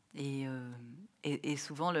 Et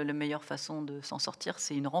souvent, la meilleure façon de s'en sortir,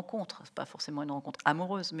 c'est une rencontre. C'est pas forcément une rencontre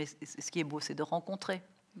amoureuse, mais ce qui est beau, c'est de rencontrer.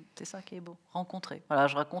 C'est ça qui est beau, rencontrer. Voilà,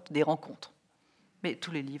 je raconte des rencontres. Mais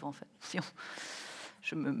tous les livres, en fait.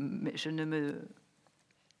 Je ne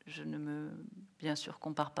me, bien sûr,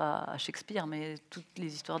 compare pas à Shakespeare, mais toutes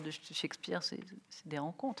les histoires de Shakespeare, c'est des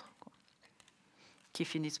rencontres, quoi, qui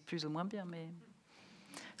finissent plus ou moins bien. Mais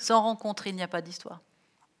sans rencontre, il n'y a pas d'histoire.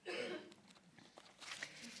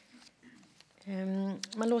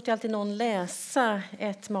 Man låter alltid någon läsa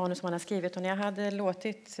ett manus som man har skrivit. Och när jag hade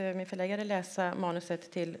låtit min förläggare läsa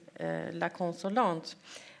manuset till La Consolante,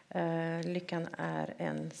 Lyckan är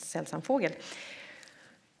en sällsam fågel,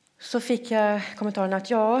 så fick jag kommentaren att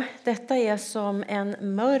ja, detta är som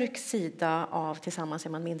en mörk sida av Tillsammans är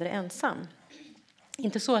man mindre ensam.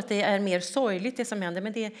 Inte så att det är mer sorgligt det som händer,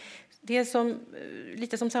 men det är som,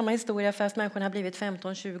 lite som samma historia fast människan har blivit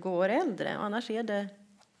 15-20 år äldre. Annars är det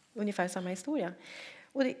ungefär samma historia.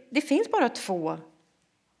 Och det finns bara två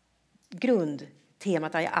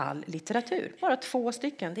grundtemat i all litteratur. Bara två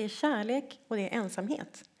stycken. Det är kärlek och det är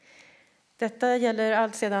ensamhet. Detta gäller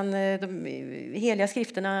allt sedan de heliga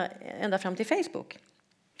skrifterna ända fram till Facebook.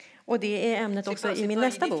 Och det är ämnet också i min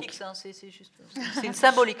nästa bok. C'est une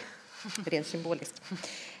symbolique. Rent symboliskt.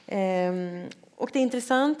 Och det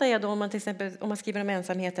intressanta är då om man till exempel om man skriver om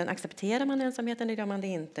ensamheten, accepterar man ensamheten eller gör man det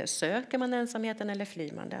inte? Söker man ensamheten eller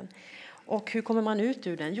flyr man den? Och hur kommer man ut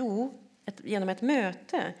ur den? Jo, genom ett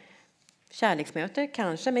möte. Kärleksmöte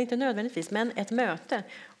kanske, men inte nödvändigtvis, men ett möte.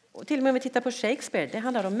 Och till och med om vi tittar på Shakespeare, det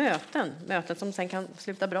handlar om möten som sen kan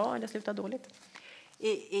sluta bra eller sluta dåligt.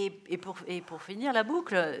 Et pour finir la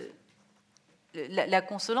boucle, la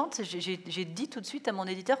Consolante, j'ai dit tout de suite à mon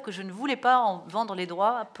éditeur que je ne voulais pas en vendre les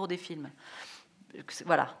droits pour des films.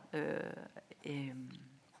 Voilà.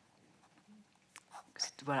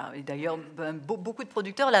 Voilà. Et d'ailleurs, beaucoup de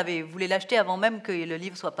producteurs voulaient l'acheter avant même que le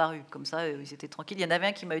livre soit paru. Comme ça, ils étaient tranquilles. Il y en avait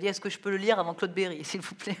un qui m'avait dit « Est-ce que je peux le lire avant Claude Berry, s'il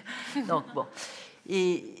vous plaît ?» Donc, bon.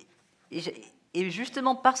 Et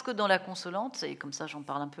justement, parce que dans La Consolante, et comme ça j'en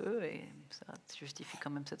parle un peu, et ça justifie quand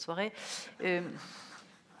même cette soirée,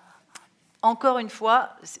 encore une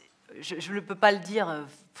fois, je ne peux pas le dire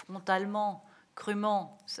frontalement,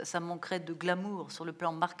 crûment, ça manquerait de glamour sur le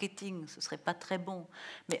plan marketing, ce ne serait pas très bon.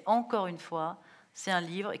 Mais encore une fois, c'est un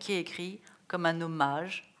livre qui est écrit comme un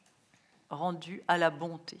hommage rendu à la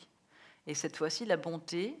bonté. Et cette fois-ci, la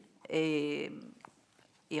bonté et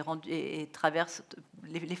traverse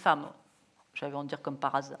les femmes. J'avais envie de dire comme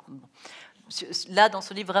par hasard. Là, dans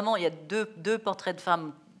ce livre, vraiment, il y a deux portraits de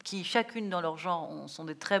femmes qui chacune dans leur genre sont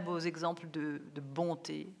des très beaux exemples de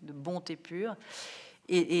bonté pure.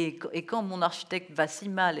 Et quand mon architecte va si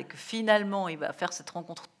mal et que finalement il va faire cette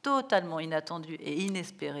rencontre totalement inattendue et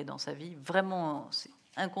inespérée dans sa vie, vraiment c'est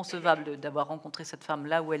inconcevable d'avoir rencontré cette femme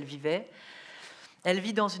là où elle vivait. Elle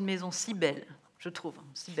vit dans une maison si belle, je trouve,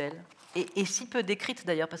 si belle, et si peu décrite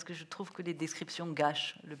d'ailleurs, parce que je trouve que les descriptions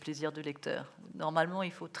gâchent le plaisir du lecteur. Normalement,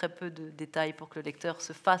 il faut très peu de détails pour que le lecteur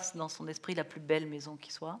se fasse dans son esprit la plus belle maison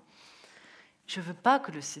qui soit. Je ne veux pas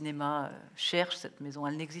que le cinéma cherche cette maison,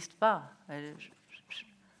 elle n'existe pas.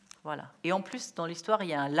 Voilà. Et en plus, dans l'histoire, il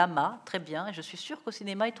y a un lama, très bien, et je suis sûre qu'au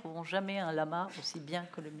cinéma, ils ne trouveront jamais un lama aussi bien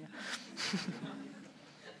que le mien.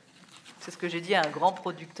 C'est ce que j'ai dit à un grand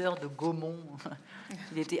producteur de Gaumont.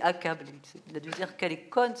 Il était accablé. Il a dû dire qu'elle est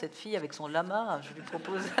conne, cette fille, avec son lama. Je lui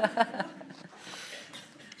propose...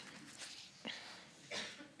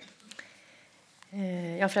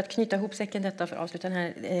 Ja, för att knyta ihop säcken detta för att avsluta den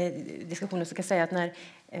här diskussionen så kan jag säga att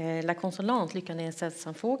när La Consolante, Lyckan är en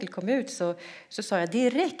sällsam fågel, kom ut så sa jag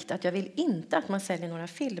direkt att jag vill inte att man säljer några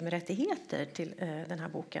filmrättigheter till den här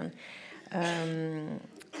boken.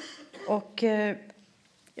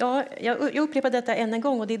 Ja, jag upprepar detta än en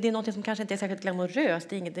gång, och det är något som kanske inte är särskilt glamoröst.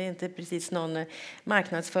 Det är inte precis någon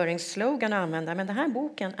marknadsföringsslogan att använda, men den här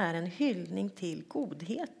boken är en hyllning till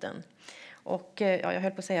godheten. Och ja, jag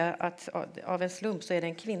höll på att säga att av en slump så är det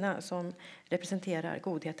en kvinna som representerar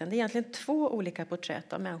godheten. Det är egentligen 2 olika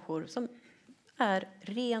porträtt av människor som är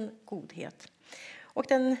ren godhet. Och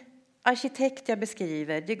den arkitekt jag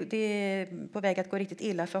beskriver, det är på väg att gå riktigt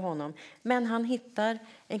illa för honom. Men han hittar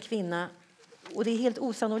en kvinna, och det är helt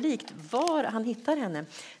osannolikt var han hittar henne.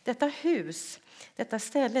 Detta hus, detta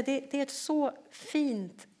ställe, det är ett så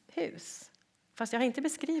fint hus. Fast jag har inte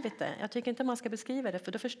beskrivit det. Jag tycker inte man ska beskriva det,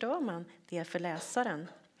 för då förstör man det för läsaren.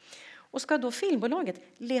 Och ska då filmbolaget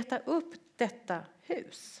leta upp detta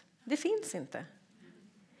hus? Det finns inte.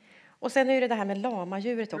 Och sen är det här med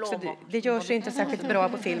lamadjuret också. Det görs ju inte särskilt bra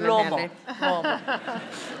på filmen heller. Lama.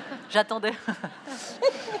 J'attendais.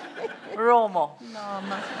 Lama.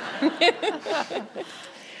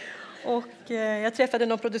 Och jag träffade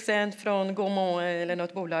någon producent från Gaumont eller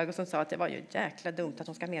något bolag och som sa att det var ju jäkla dumt att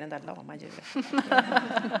de ska med den där lamadjuret.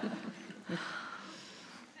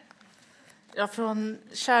 Ja, från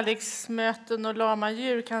kärleksmöten och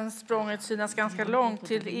lamadjur kan språnget synas ganska långt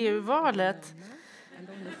till EU-valet.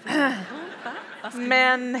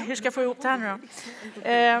 Men hur ska jag få ihop det här nu då?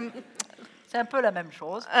 C'est un peu la même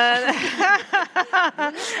chose.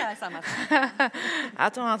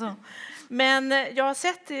 Attends. Men jag har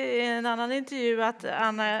sett i en annan intervju att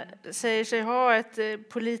Anna säger sig ha ett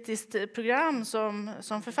politiskt program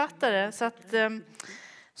som författare. Så att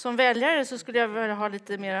som väljare så skulle jag vilja ha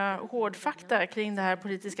lite mer hårdfakta kring det här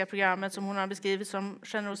politiska programmet som hon har beskrivit som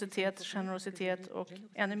generositet och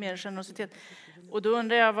ännu mer generositet. Och då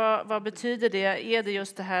undrar jag, vad betyder det? Är det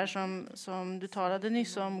just det här som du talade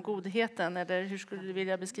nyss om, godheten? Eller hur skulle du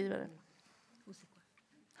vilja beskriva det?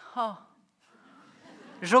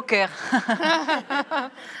 Joker.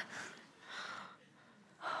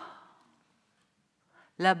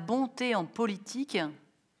 La bonté en politique.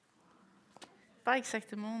 Pas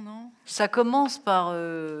exactement, non. Ça commence par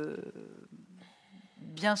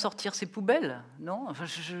bien sortir ses poubelles, non? Enfin,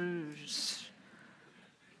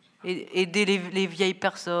 aider les vieilles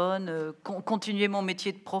personnes, continuer mon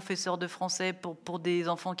métier de professeur de français pour des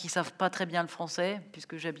enfants qui ne savent pas très bien le français,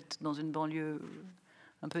 puisque j'habite dans une banlieue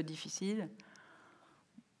un peu difficile.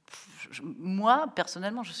 Moi,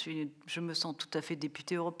 personnellement, je me sens tout à fait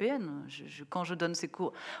députée européenne quand je donne ces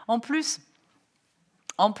cours. En plus,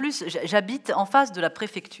 j'habite en face de la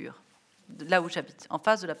préfecture, là où j'habite, en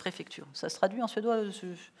face de la préfecture. Ça se traduit en suédois,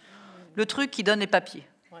 le truc qui donne les papiers.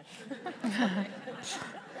 Ouais.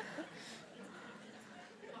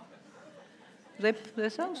 Vous avez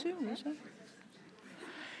ça aussi?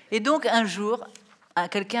 Et donc, un jour,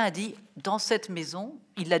 quelqu'un a dit, dans cette maison,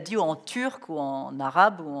 il l'a dit en turc ou en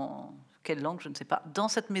arabe ou en quelle langue, je ne sais pas, dans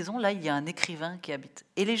cette maison-là, il y a un écrivain qui habite.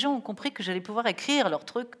 Et les gens ont compris que j'allais pouvoir écrire leurs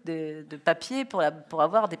trucs de papier pour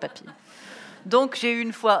avoir des papiers. Donc j'ai eu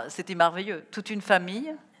une fois, c'était merveilleux, toute une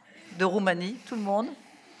famille de Roumanie, tout le monde,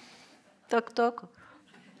 toc toc,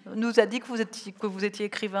 nous a dit que vous étiez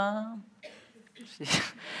écrivain.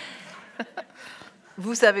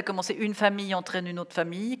 Vous savez comment c'est, une famille entraîne une autre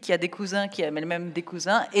famille, qui a des cousins, qui a même des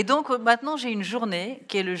cousins. Et donc, maintenant, j'ai une journée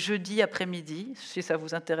qui est le jeudi après-midi, si ça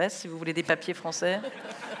vous intéresse, si vous voulez des papiers français.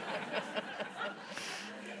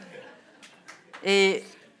 Et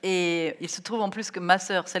Et il se trouve en plus que ma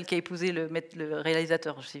sœur, celle qui a épousé le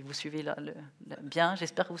réalisateur, si vous suivez bien,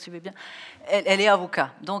 j'espère que vous suivez bien, elle est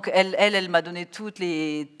avocat. Donc elle m'a donné tous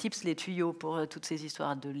les tips, les tuyaux pour toutes ces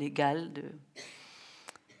histoires de légal.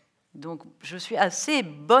 Donc je suis assez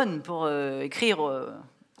bonne pour écrire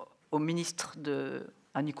au ministre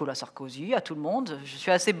à Nicolas Sarkozy, à tout le monde. Je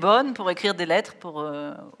suis assez bonne pour écrire des lettres pour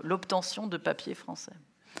l'obtention de papiers français.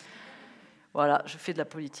 Voilà, je fais de la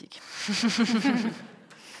politique.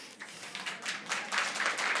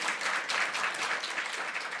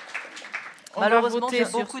 Malheureusement, j'ai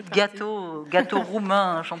beaucoup de gâteaux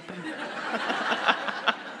roumains, j'en peux.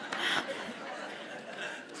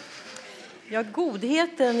 Ja,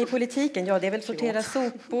 godheten i politiken, ja, det är väl sortera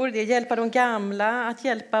sopor, det är hjälpa de gamla, att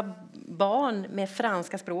hjälpa barn med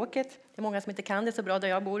franska språket. Det är många som inte kan det så bra där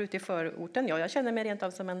jag bor ute i förorten. Ja, jag känner mig rent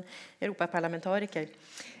av som en Europaparlamentariker.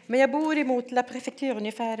 Men jag bor emot La Préfecture,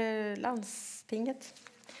 ungefär landstinget.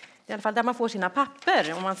 I alla fall där man får sina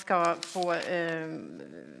papper om man ska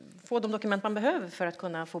få de dokument man behöver för att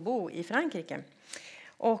kunna få bo i Frankrike.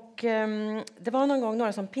 Och det var någon gång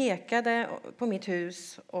några som pekade på mitt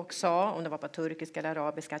hus och sa, om det var på turkiska eller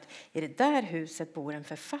arabiska, att i det där huset bor en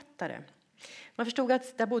författare. Man förstod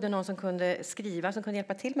att där bodde någon som kunde skriva, som kunde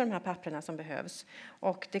hjälpa till med de här papperna som behövs.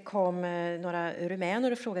 Och det kom några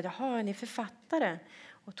rumäner och frågade, jaha, är ni författare?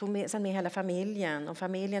 Och tog sen med hela familjen. Och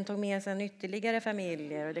familjen tog med sig ytterligare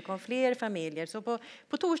familjer. Och det kom fler familjer. Så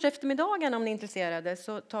på torsdag eftermiddagen, om ni är intresserade,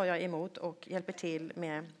 så tar jag emot och hjälper till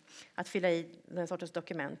med att fylla i den sortens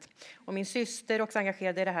dokument. Och min syster är också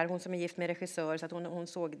engagerad i det här. Hon som är gift med regissör. Så att hon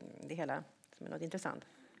såg det hela som något intressant.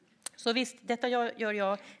 Så visst, detta gör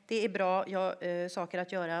jag. Det är bra saker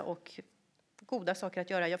att göra och goda saker att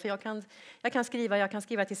göra. För jag kan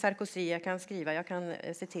skriva till Sarkozy, jag kan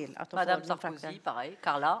se till att de Madame Sarkozy, pareil,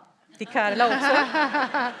 Carla. Till Carla också.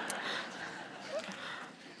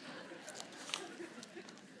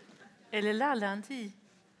 Elle est là, lundi.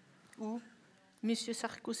 Monsieur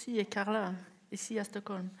Sarkozy et Carla, ici à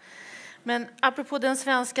Stockholm. Men apropå den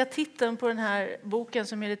svenska titeln på den här boken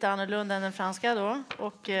som är lite annorlunda än den franska då.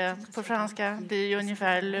 Och på franska blir det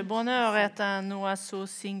ungefär Le bonheur est un oiseau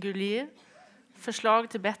singulier. Förslag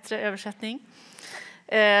till bättre översättning.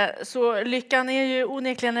 Så lyckan är ju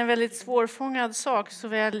onekligen en väldigt svårfångad sak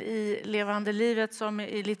såväl i levande livet som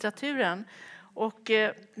i litteraturen. Och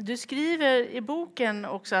du skriver i boken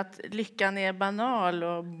också att lyckan är banal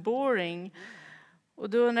och boring. Och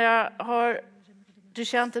då undrar jag, har du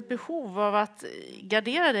känt ett behov av att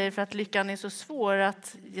gardera dig för att lyckan är så svår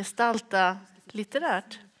att gestalta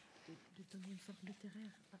litterärt?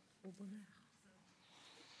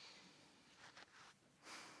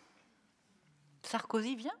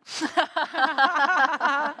 Sarkozy vient?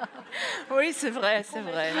 Oui, c'est vrai.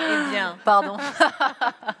 Il vient. Pardon.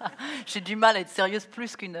 J'ai du mal à être sérieuse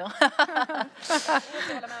plus qu'une heure.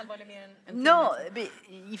 Non, mais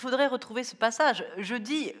il faudrait retrouver ce passage.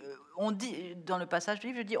 On dit dans le passage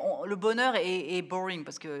du livre, le bonheur est boring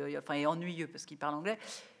est ennuyeux parce qu'il parle anglais.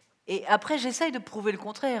 Et après, j'essaye de prouver le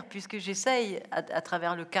contraire, puisque j'essaye, à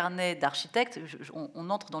travers le carnet d'architecte, on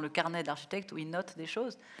entre dans le carnet d'architecte où il note des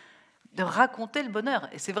choses, de raconter le bonheur.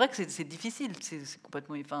 Et c'est vrai que c'est difficile, c'est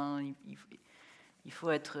complètement... il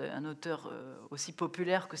faut être un auteur aussi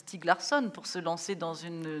populaire que Stieg Larsson pour se lancer dans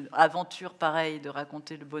une aventure pareille, de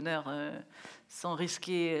raconter le bonheur sans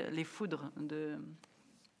risquer les foudres de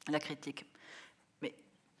la critique.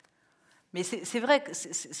 Mais c'est vrai que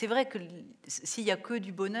s'il n'y a que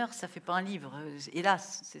du bonheur, ça ne fait pas un livre.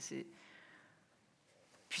 Hélas,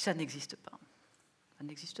 puis ça n'existe pas. Ça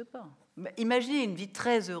n'existe pas. Imaginez une vie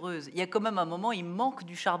très heureuse. Il y a quand même un moment, il manque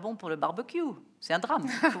du charbon pour le barbecue. C'est un drame.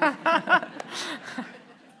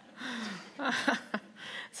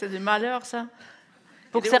 C'est du malheur, ça.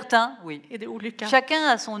 Pour certains, oui. Et des olyckas. Chacun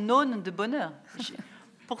a son aune de bonheur.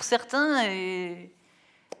 Pour certains,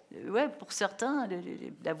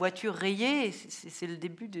 la voiture rayée, c'est le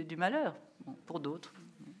début du malheur. Bon, pour d'autres.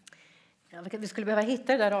 Ja, vi skulle behöva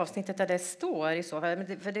hitta det där avsnittet där det står i så.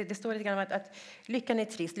 För det står lite grann om att lyckan är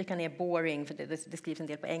trist, lyckan är boring. För det skrivs en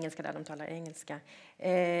del på engelska där de talar engelska.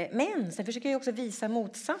 Men sen försöker jag också visa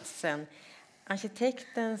motsatsen.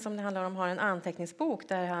 Arkitekten som det handlar om har en anteckningsbok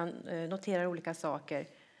där han noterar olika saker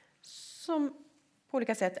som på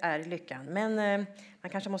olika sätt är lyckan. Men man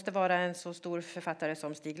kanske måste vara en så stor författare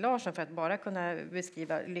som Stieg Larsson för att bara kunna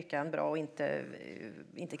beskriva lyckan bra och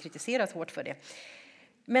inte kritiseras hårt för det.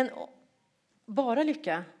 Men bara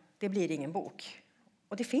lycka, det blir ingen bok.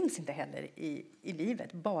 Och det finns inte heller i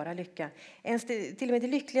livet, bara lycka. Till och med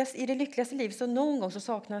i det lyckligaste liv så någon gång så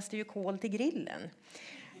saknas det ju kol till grillen.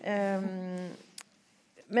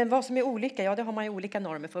 Men vad som är olycka, ja det har man ju olika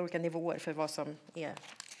normer för olika nivåer för vad som är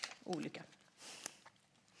olycka.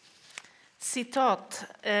 Citat.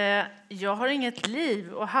 Jag har inget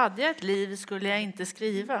liv och hade jag ett liv skulle jag inte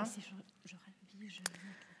skriva.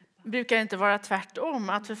 Brukar det inte vara tvärtom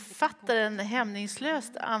att författaren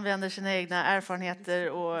hämningslöst använder sina egna erfarenheter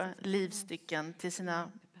och livsstycken till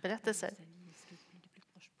sina berättelser?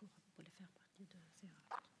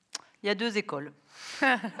 Il y a deux écoles. Il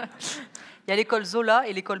y a l'école Zola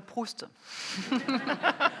et l'école Proust.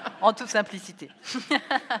 En toute simplicité.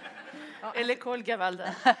 Eller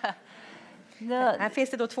Kolgavalda. Här finns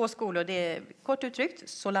det då 2 skolor. Det är kort uttryckt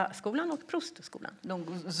Zola-skolan och Proust-skolan. Donc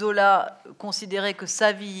Zola considérait que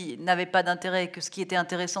sa vie n'avait pas d'intérêt, que ce qui était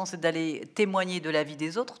intéressant, c'est d'aller témoigner de la vie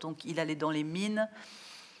des autres. Donc il allait dans les mines.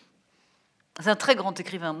 C'est un très grand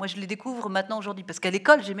écrivain. Moi, je le découvre maintenant aujourd'hui, parce qu'à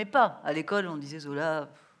l'école, j'aimais pas. À l'école, on disait Zola,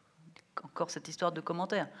 encore cette histoire de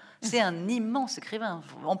commentaires. C'est un immense écrivain.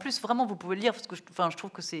 En plus, vraiment, vous pouvez le lire, parce que je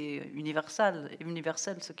trouve que c'est universel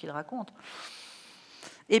ce qu'il raconte.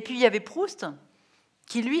 Et puis, il y avait Proust,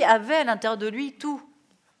 qui, lui, avait à l'intérieur de lui tout.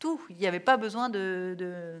 Il n'y avait pas besoin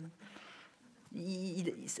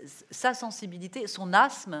sa sensibilité, son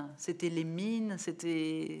asthme, c'était les mines,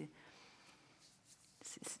 c'était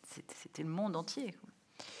le monde entier.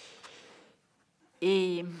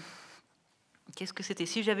 Et qu'est-ce que c'était?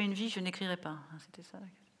 Si j'avais une vie, je n'écrirais pas. C'était ça.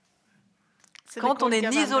 Quand on n'est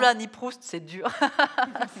ni Zola ni Proust, c'est dur.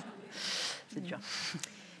 C'est dur.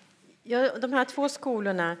 Ja, de här 2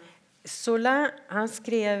 skolorna. Zola, han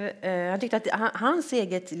tyckte att hans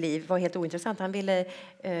eget liv var helt ointressant. Han ville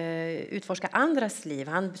utforska andras liv.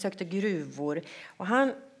 Han besökte gruvor. Och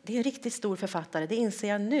det är en riktigt stor författare. Det inser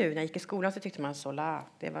jag nu. När jag gick i skolan så tyckte man Zola,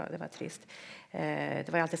 det var trist. Det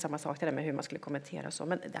var alltid samma sak det där med hur man skulle kommentera så.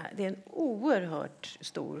 Men det är en oerhört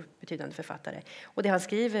stor, betydande författare. Och det han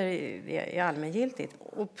skriver är allmängiltigt.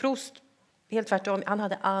 Och Proust, helt tvärtom, han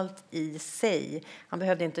hade allt i sig. Han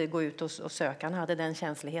behövde inte gå ut och söka. Han hade den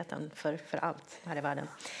känsligheten för allt här i världen.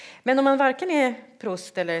 Men om man varken är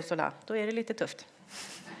Proust eller Zola, då är det lite tufft.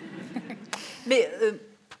 Mais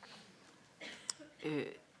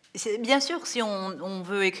bien sûr, si on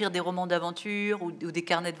veut écrire des romans d'aventure ou des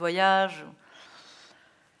carnets de voyage,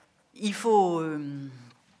 il faut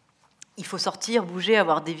sortir, bouger,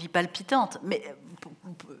 avoir des vies palpitantes. Mais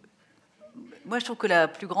moi, je trouve que la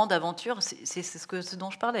plus grande aventure, c'est ce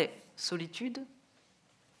dont je parlais. Solitude,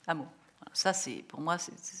 amour. Ça, pour moi,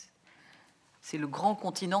 c'est le grand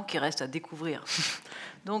continent qui reste à découvrir.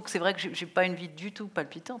 Donc, c'est vrai que je n'ai pas une vie du tout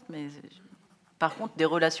palpitante, mais par contre, des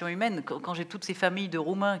relations humaines, quand j'ai toutes ces familles de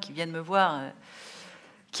Roumains qui viennent me voir,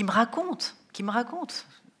 qui me racontent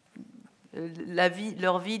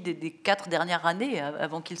leur vie des 4 dernières années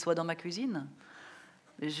avant qu'ils soient dans ma cuisine.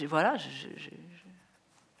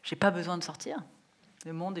 J'ai pas besoin de sortir.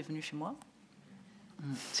 Le monde est venu chez moi.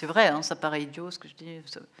 C'est vrai, hein, ça paraît idiot ce que je dis.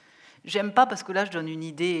 J'aime pas parce que là, je donne une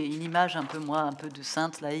idée, une image un peu de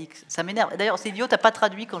sainte, laïque. Ça m'énerve. D'ailleurs, c'est idiot, t'as pas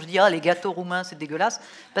traduit quand je dis les gâteaux roumains, c'est dégueulasse.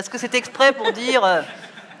 Parce que c'est exprès pour dire,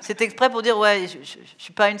 ouais, je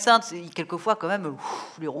suis pas une sainte. Quelquefois, quand même,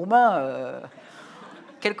 les Roumains.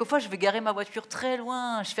 Quelquefois, je vais garer ma voiture très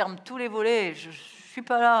loin, je ferme tous les volets. Je suis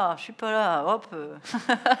pas là. Hop.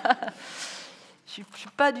 Je suis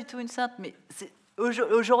pas du tout une sainte, mais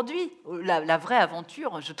aujourd'hui, la vraie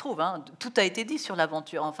aventure, je trouve, hein, tout a été dit sur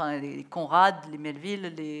l'aventure. Enfin, les Conrad, les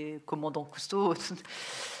Melville, les commandants Cousteau.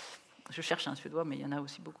 Je cherche un Suédois, mais il y en a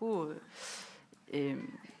aussi beaucoup. Et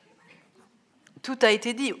tout a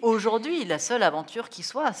été dit. Aujourd'hui, la seule aventure qui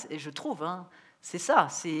soit, et je trouve, hein, c'est ça,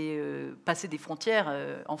 c'est passer des frontières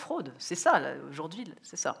en fraude. C'est ça, là, aujourd'hui,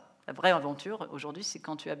 c'est ça. La vraie aventure, aujourd'hui, c'est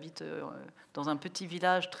quand tu habites dans un petit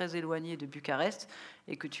village très éloigné de Bucarest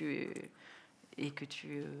et que tu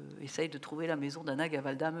essayes de trouver la maison d'Anna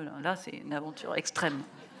Gavaldam. Là, c'est une aventure extrême.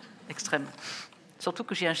 Extrême. Surtout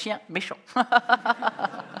que j'ai un chien méchant.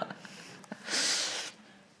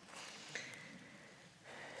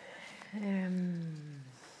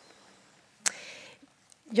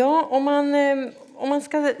 Ja, om man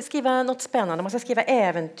ska skriva något spännande, om man ska skriva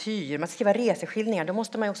äventyr, man ska skriva reseskildringar, då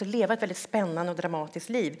måste man ju också leva ett väldigt spännande och dramatiskt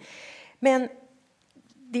liv. Men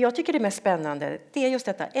det jag tycker är mest spännande, det är just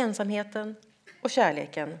detta, ensamheten och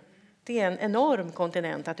kärleken. Det är en enorm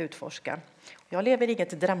kontinent att utforska. Jag lever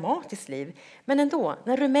inget dramatiskt liv, men ändå,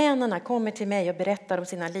 när rumänerna kommer till mig och berättar om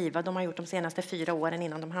sina liv, vad de har gjort de senaste 4 åren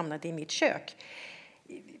innan de hamnade i mitt kök.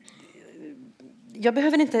 Jag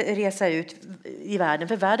behöver inte resa ut i världen,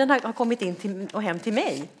 för världen har kommit in och hem till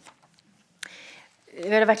mig. jag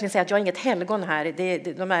vill verkligen säga att jag är inget helgon här.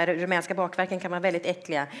 De här rumänska bakverken kan vara väldigt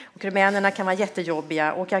äckliga. Och rumänerna kan vara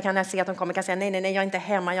jättejobbiga. Och jag kan se att de kommer kan säga nej, jag är inte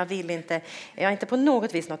hemma, jag vill inte. Jag är inte på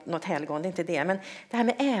något vis något helgon, det är inte det. Men det här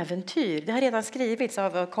med äventyr, det har redan skrivits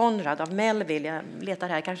av Konrad, av Melville. Jag letar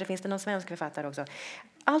här, kanske finns det någon svensk författare också.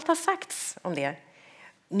 Allt har sagts om det.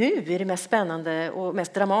 Nu är det mest spännande och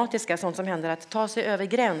mest dramatiska sånt som händer att ta sig över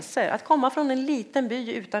gränser. Att komma från en liten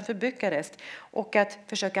by utanför Bukarest och att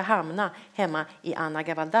försöka hamna hemma i Anna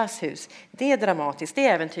Gavaldas hus. Det är dramatiskt, det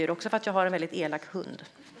är äventyr också för att jag har en väldigt elak hund.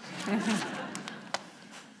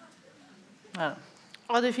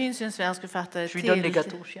 Ja, det finns ju en svensk författare till.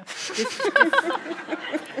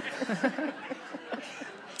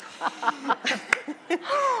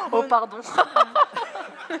 Oh, pardon.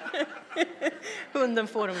 Hunden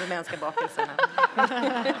får de rumänska bakelserna.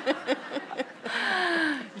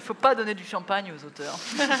 Il faut pas donner du champagne aux auteurs.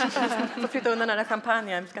 Får flytta undan den där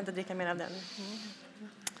champagnen, vi ska inte dricka mer av den.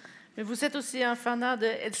 Men vous êtes aussi un fanat de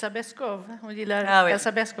Elsa Beskow. On gillar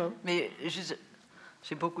Elsa Beskow. Mais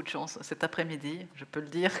j'ai beaucoup de chance. Cet après-midi, je peux le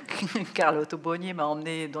dire, Carlo Toboni m'a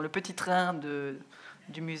emmené dans le petit train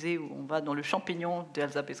du musée où on va dans le champignon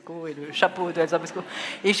d'Elsa Beskow et le chapeau d'Elsa Beskow.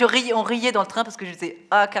 Et on riait dans le train parce que je disais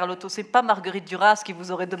 « Ah, Carlotto, c'est pas Marguerite Duras qui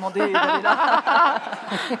vous aurait demandé d'aller là. »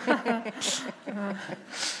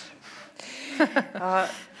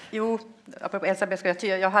 Jo, apropå Elsa Beskow,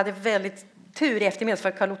 jag hade väldigt tur i eftermiddag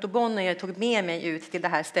för Carl-Otto Bonnier tog med mig ut till det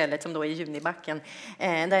här stället som då är Junibacken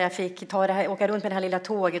där jag fick åka runt med det här lilla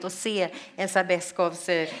tåget och se Elsa Beskows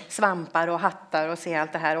svampar och hattar och se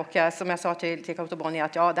allt det här. Och som jag sa till Carl-Otto Bonnier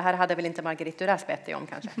att det här hade väl inte Marguerite Duras bett om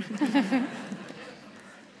kanske.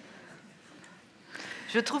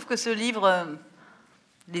 Je trouve que ce livre,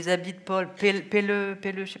 Les habits de Paul,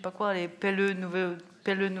 Pelle, je sais pas quoi, les Pelle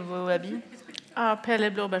nouveau habit. Ah, Pelle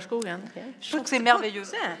Blåbärskogen. Je trouve que c'est merveilleux.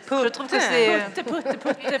 Je trouve que c'est...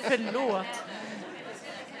 Förlåt.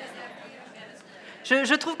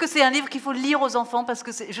 Je trouve que c'est un livre qu'il faut lire aux enfants parce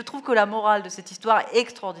que je trouve que la morale de cette histoire est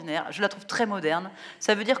extraordinaire. Je la trouve très moderne.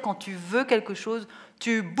 Ça veut dire quand tu veux quelque chose,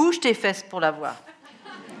 tu bouges tes fesses pour l'avoir.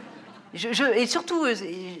 Et surtout,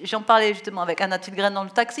 j'en parlais justement avec Anna Tillgren dans le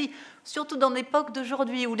taxi, surtout dans l'époque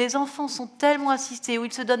d'aujourd'hui où les enfants sont tellement assistés, où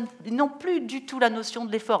ils n'ont plus du tout la notion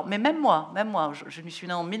de l'effort. Mais même moi, je suis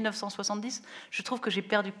née en 1970, je trouve que j'ai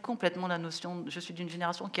perdu complètement la notion, je suis d'une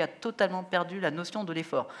génération qui a totalement perdu la notion de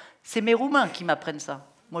l'effort. C'est mes Roumains qui m'apprennent ça.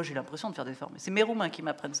 Moi, j'ai l'impression de faire des efforts, mais c'est mes Roumains qui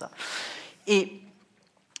m'apprennent ça. Et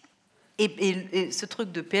ce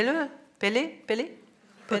truc de Pelle.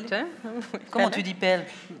 Comment tu dis Pelle?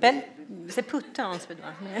 C'est putte en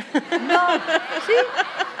suédois. Non,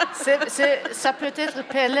 ça peut être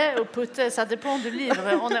Pelle ou putte, ça dépend du livre.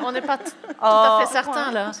 On n'est pas tout à fait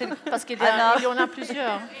certain là, parce qu'il y en a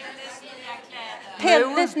plusieurs. Pelles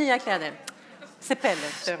nya kläder. C'est Pelle.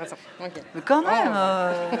 Okay. Mais quand même.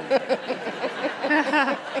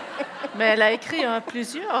 Mais elle a écrit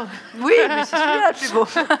plusieurs. Oui, mais c'est celui-là le plus beau.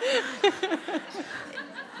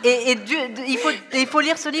 Et il faut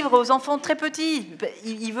lire ce livre aux enfants très petits.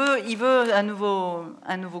 Il veut un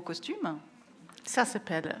nouveau costume. Ça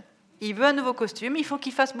s'appelle. Il veut un nouveau costume. Il faut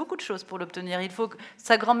qu'il fasse beaucoup de choses pour l'obtenir.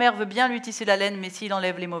 Sa grand-mère veut bien lui tisser la laine, mais s'il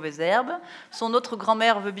enlève les mauvaises herbes. Son autre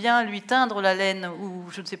grand-mère veut bien lui teindre la laine, ou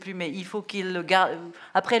je ne sais plus, mais il faut qu'il le garde.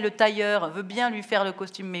 Après, le tailleur veut bien lui faire le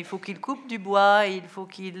costume, mais il faut qu'il coupe du bois. Et il faut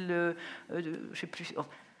qu'il, je sais plus.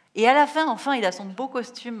 Et à la fin, enfin, il a son beau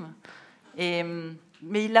costume.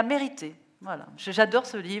 Mais il l'a mérité. Voilà. J'adore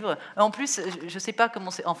ce livre. En plus, je ne sais pas comment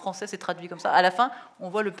en français c'est traduit comme ça. À la fin, on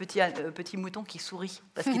voit le petit mouton qui sourit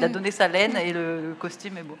parce qu'il a donné sa laine et le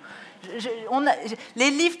costume est beau. Les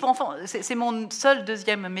livres pour enfants, c'est mon seul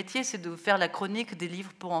deuxième métier, c'est de faire la chronique des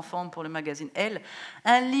livres pour enfants pour le magazine Elle.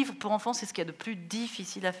 Un livre pour enfants, c'est ce qu'il y a de plus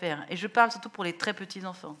difficile à faire. Et je parle surtout pour les très petits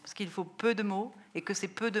enfants parce qu'il faut peu de mots et que ces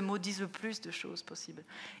peu de mots disent le plus de choses possibles.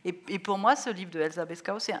 Et pour moi, ce livre de Elsa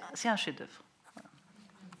Beskow, c'est un chef-d'œuvre.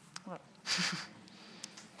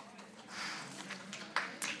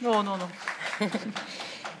 Non.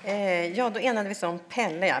 Då enade vi oss om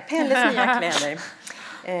Pelle. Ja. Pelles nya kläder.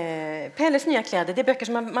 Pelles nya kläder, det är böcker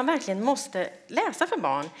som man verkligen måste läsa för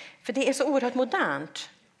barn. För det är så oerhört modernt.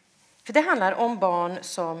 För det handlar om barn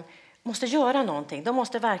som måste göra någonting. De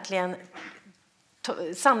måste verkligen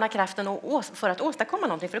samla kraften för att åstadkomma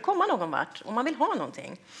någonting, för att komma någon vart. Om man vill ha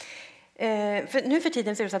någonting. För nu för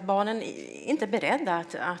tiden ser det så att barnen inte är beredda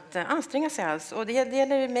att anstränga sig alls. Och det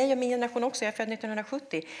gäller mig och min generation också. Jag är född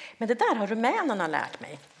 1970. Men det där har rumänerna lärt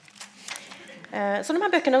mig. Så de här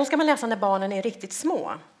böckerna ska man läsa när barnen är riktigt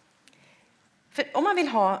små. För om man vill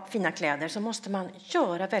ha fina kläder så måste man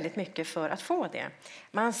göra väldigt mycket för att få det.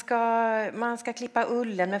 Man ska klippa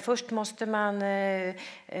ullen, men först måste man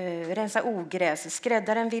rensa ogräs.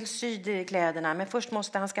 Skräddaren vill sy kläderna, men först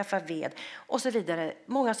måste han skaffa ved och så vidare.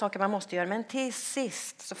 Många saker man måste göra, men till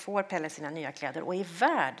sist så får Pelle sina nya kläder och är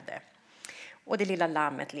värd det. Och det lilla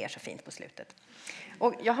lammet ler så fint på slutet.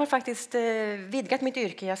 Och jag har faktiskt vidgat mitt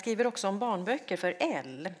yrke. Jag skriver också om barnböcker för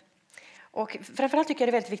L. Och framförallt tycker jag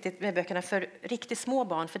det är väldigt viktigt med böckerna för riktigt små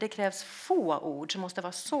barn, för det krävs få ord som måste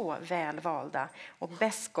vara så väl valda. Och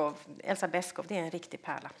Elsa Beskow, det är en riktig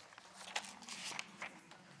pärla.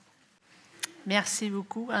 Merci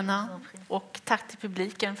beaucoup, Anna. Och tack till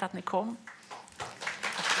publiken för att ni kom.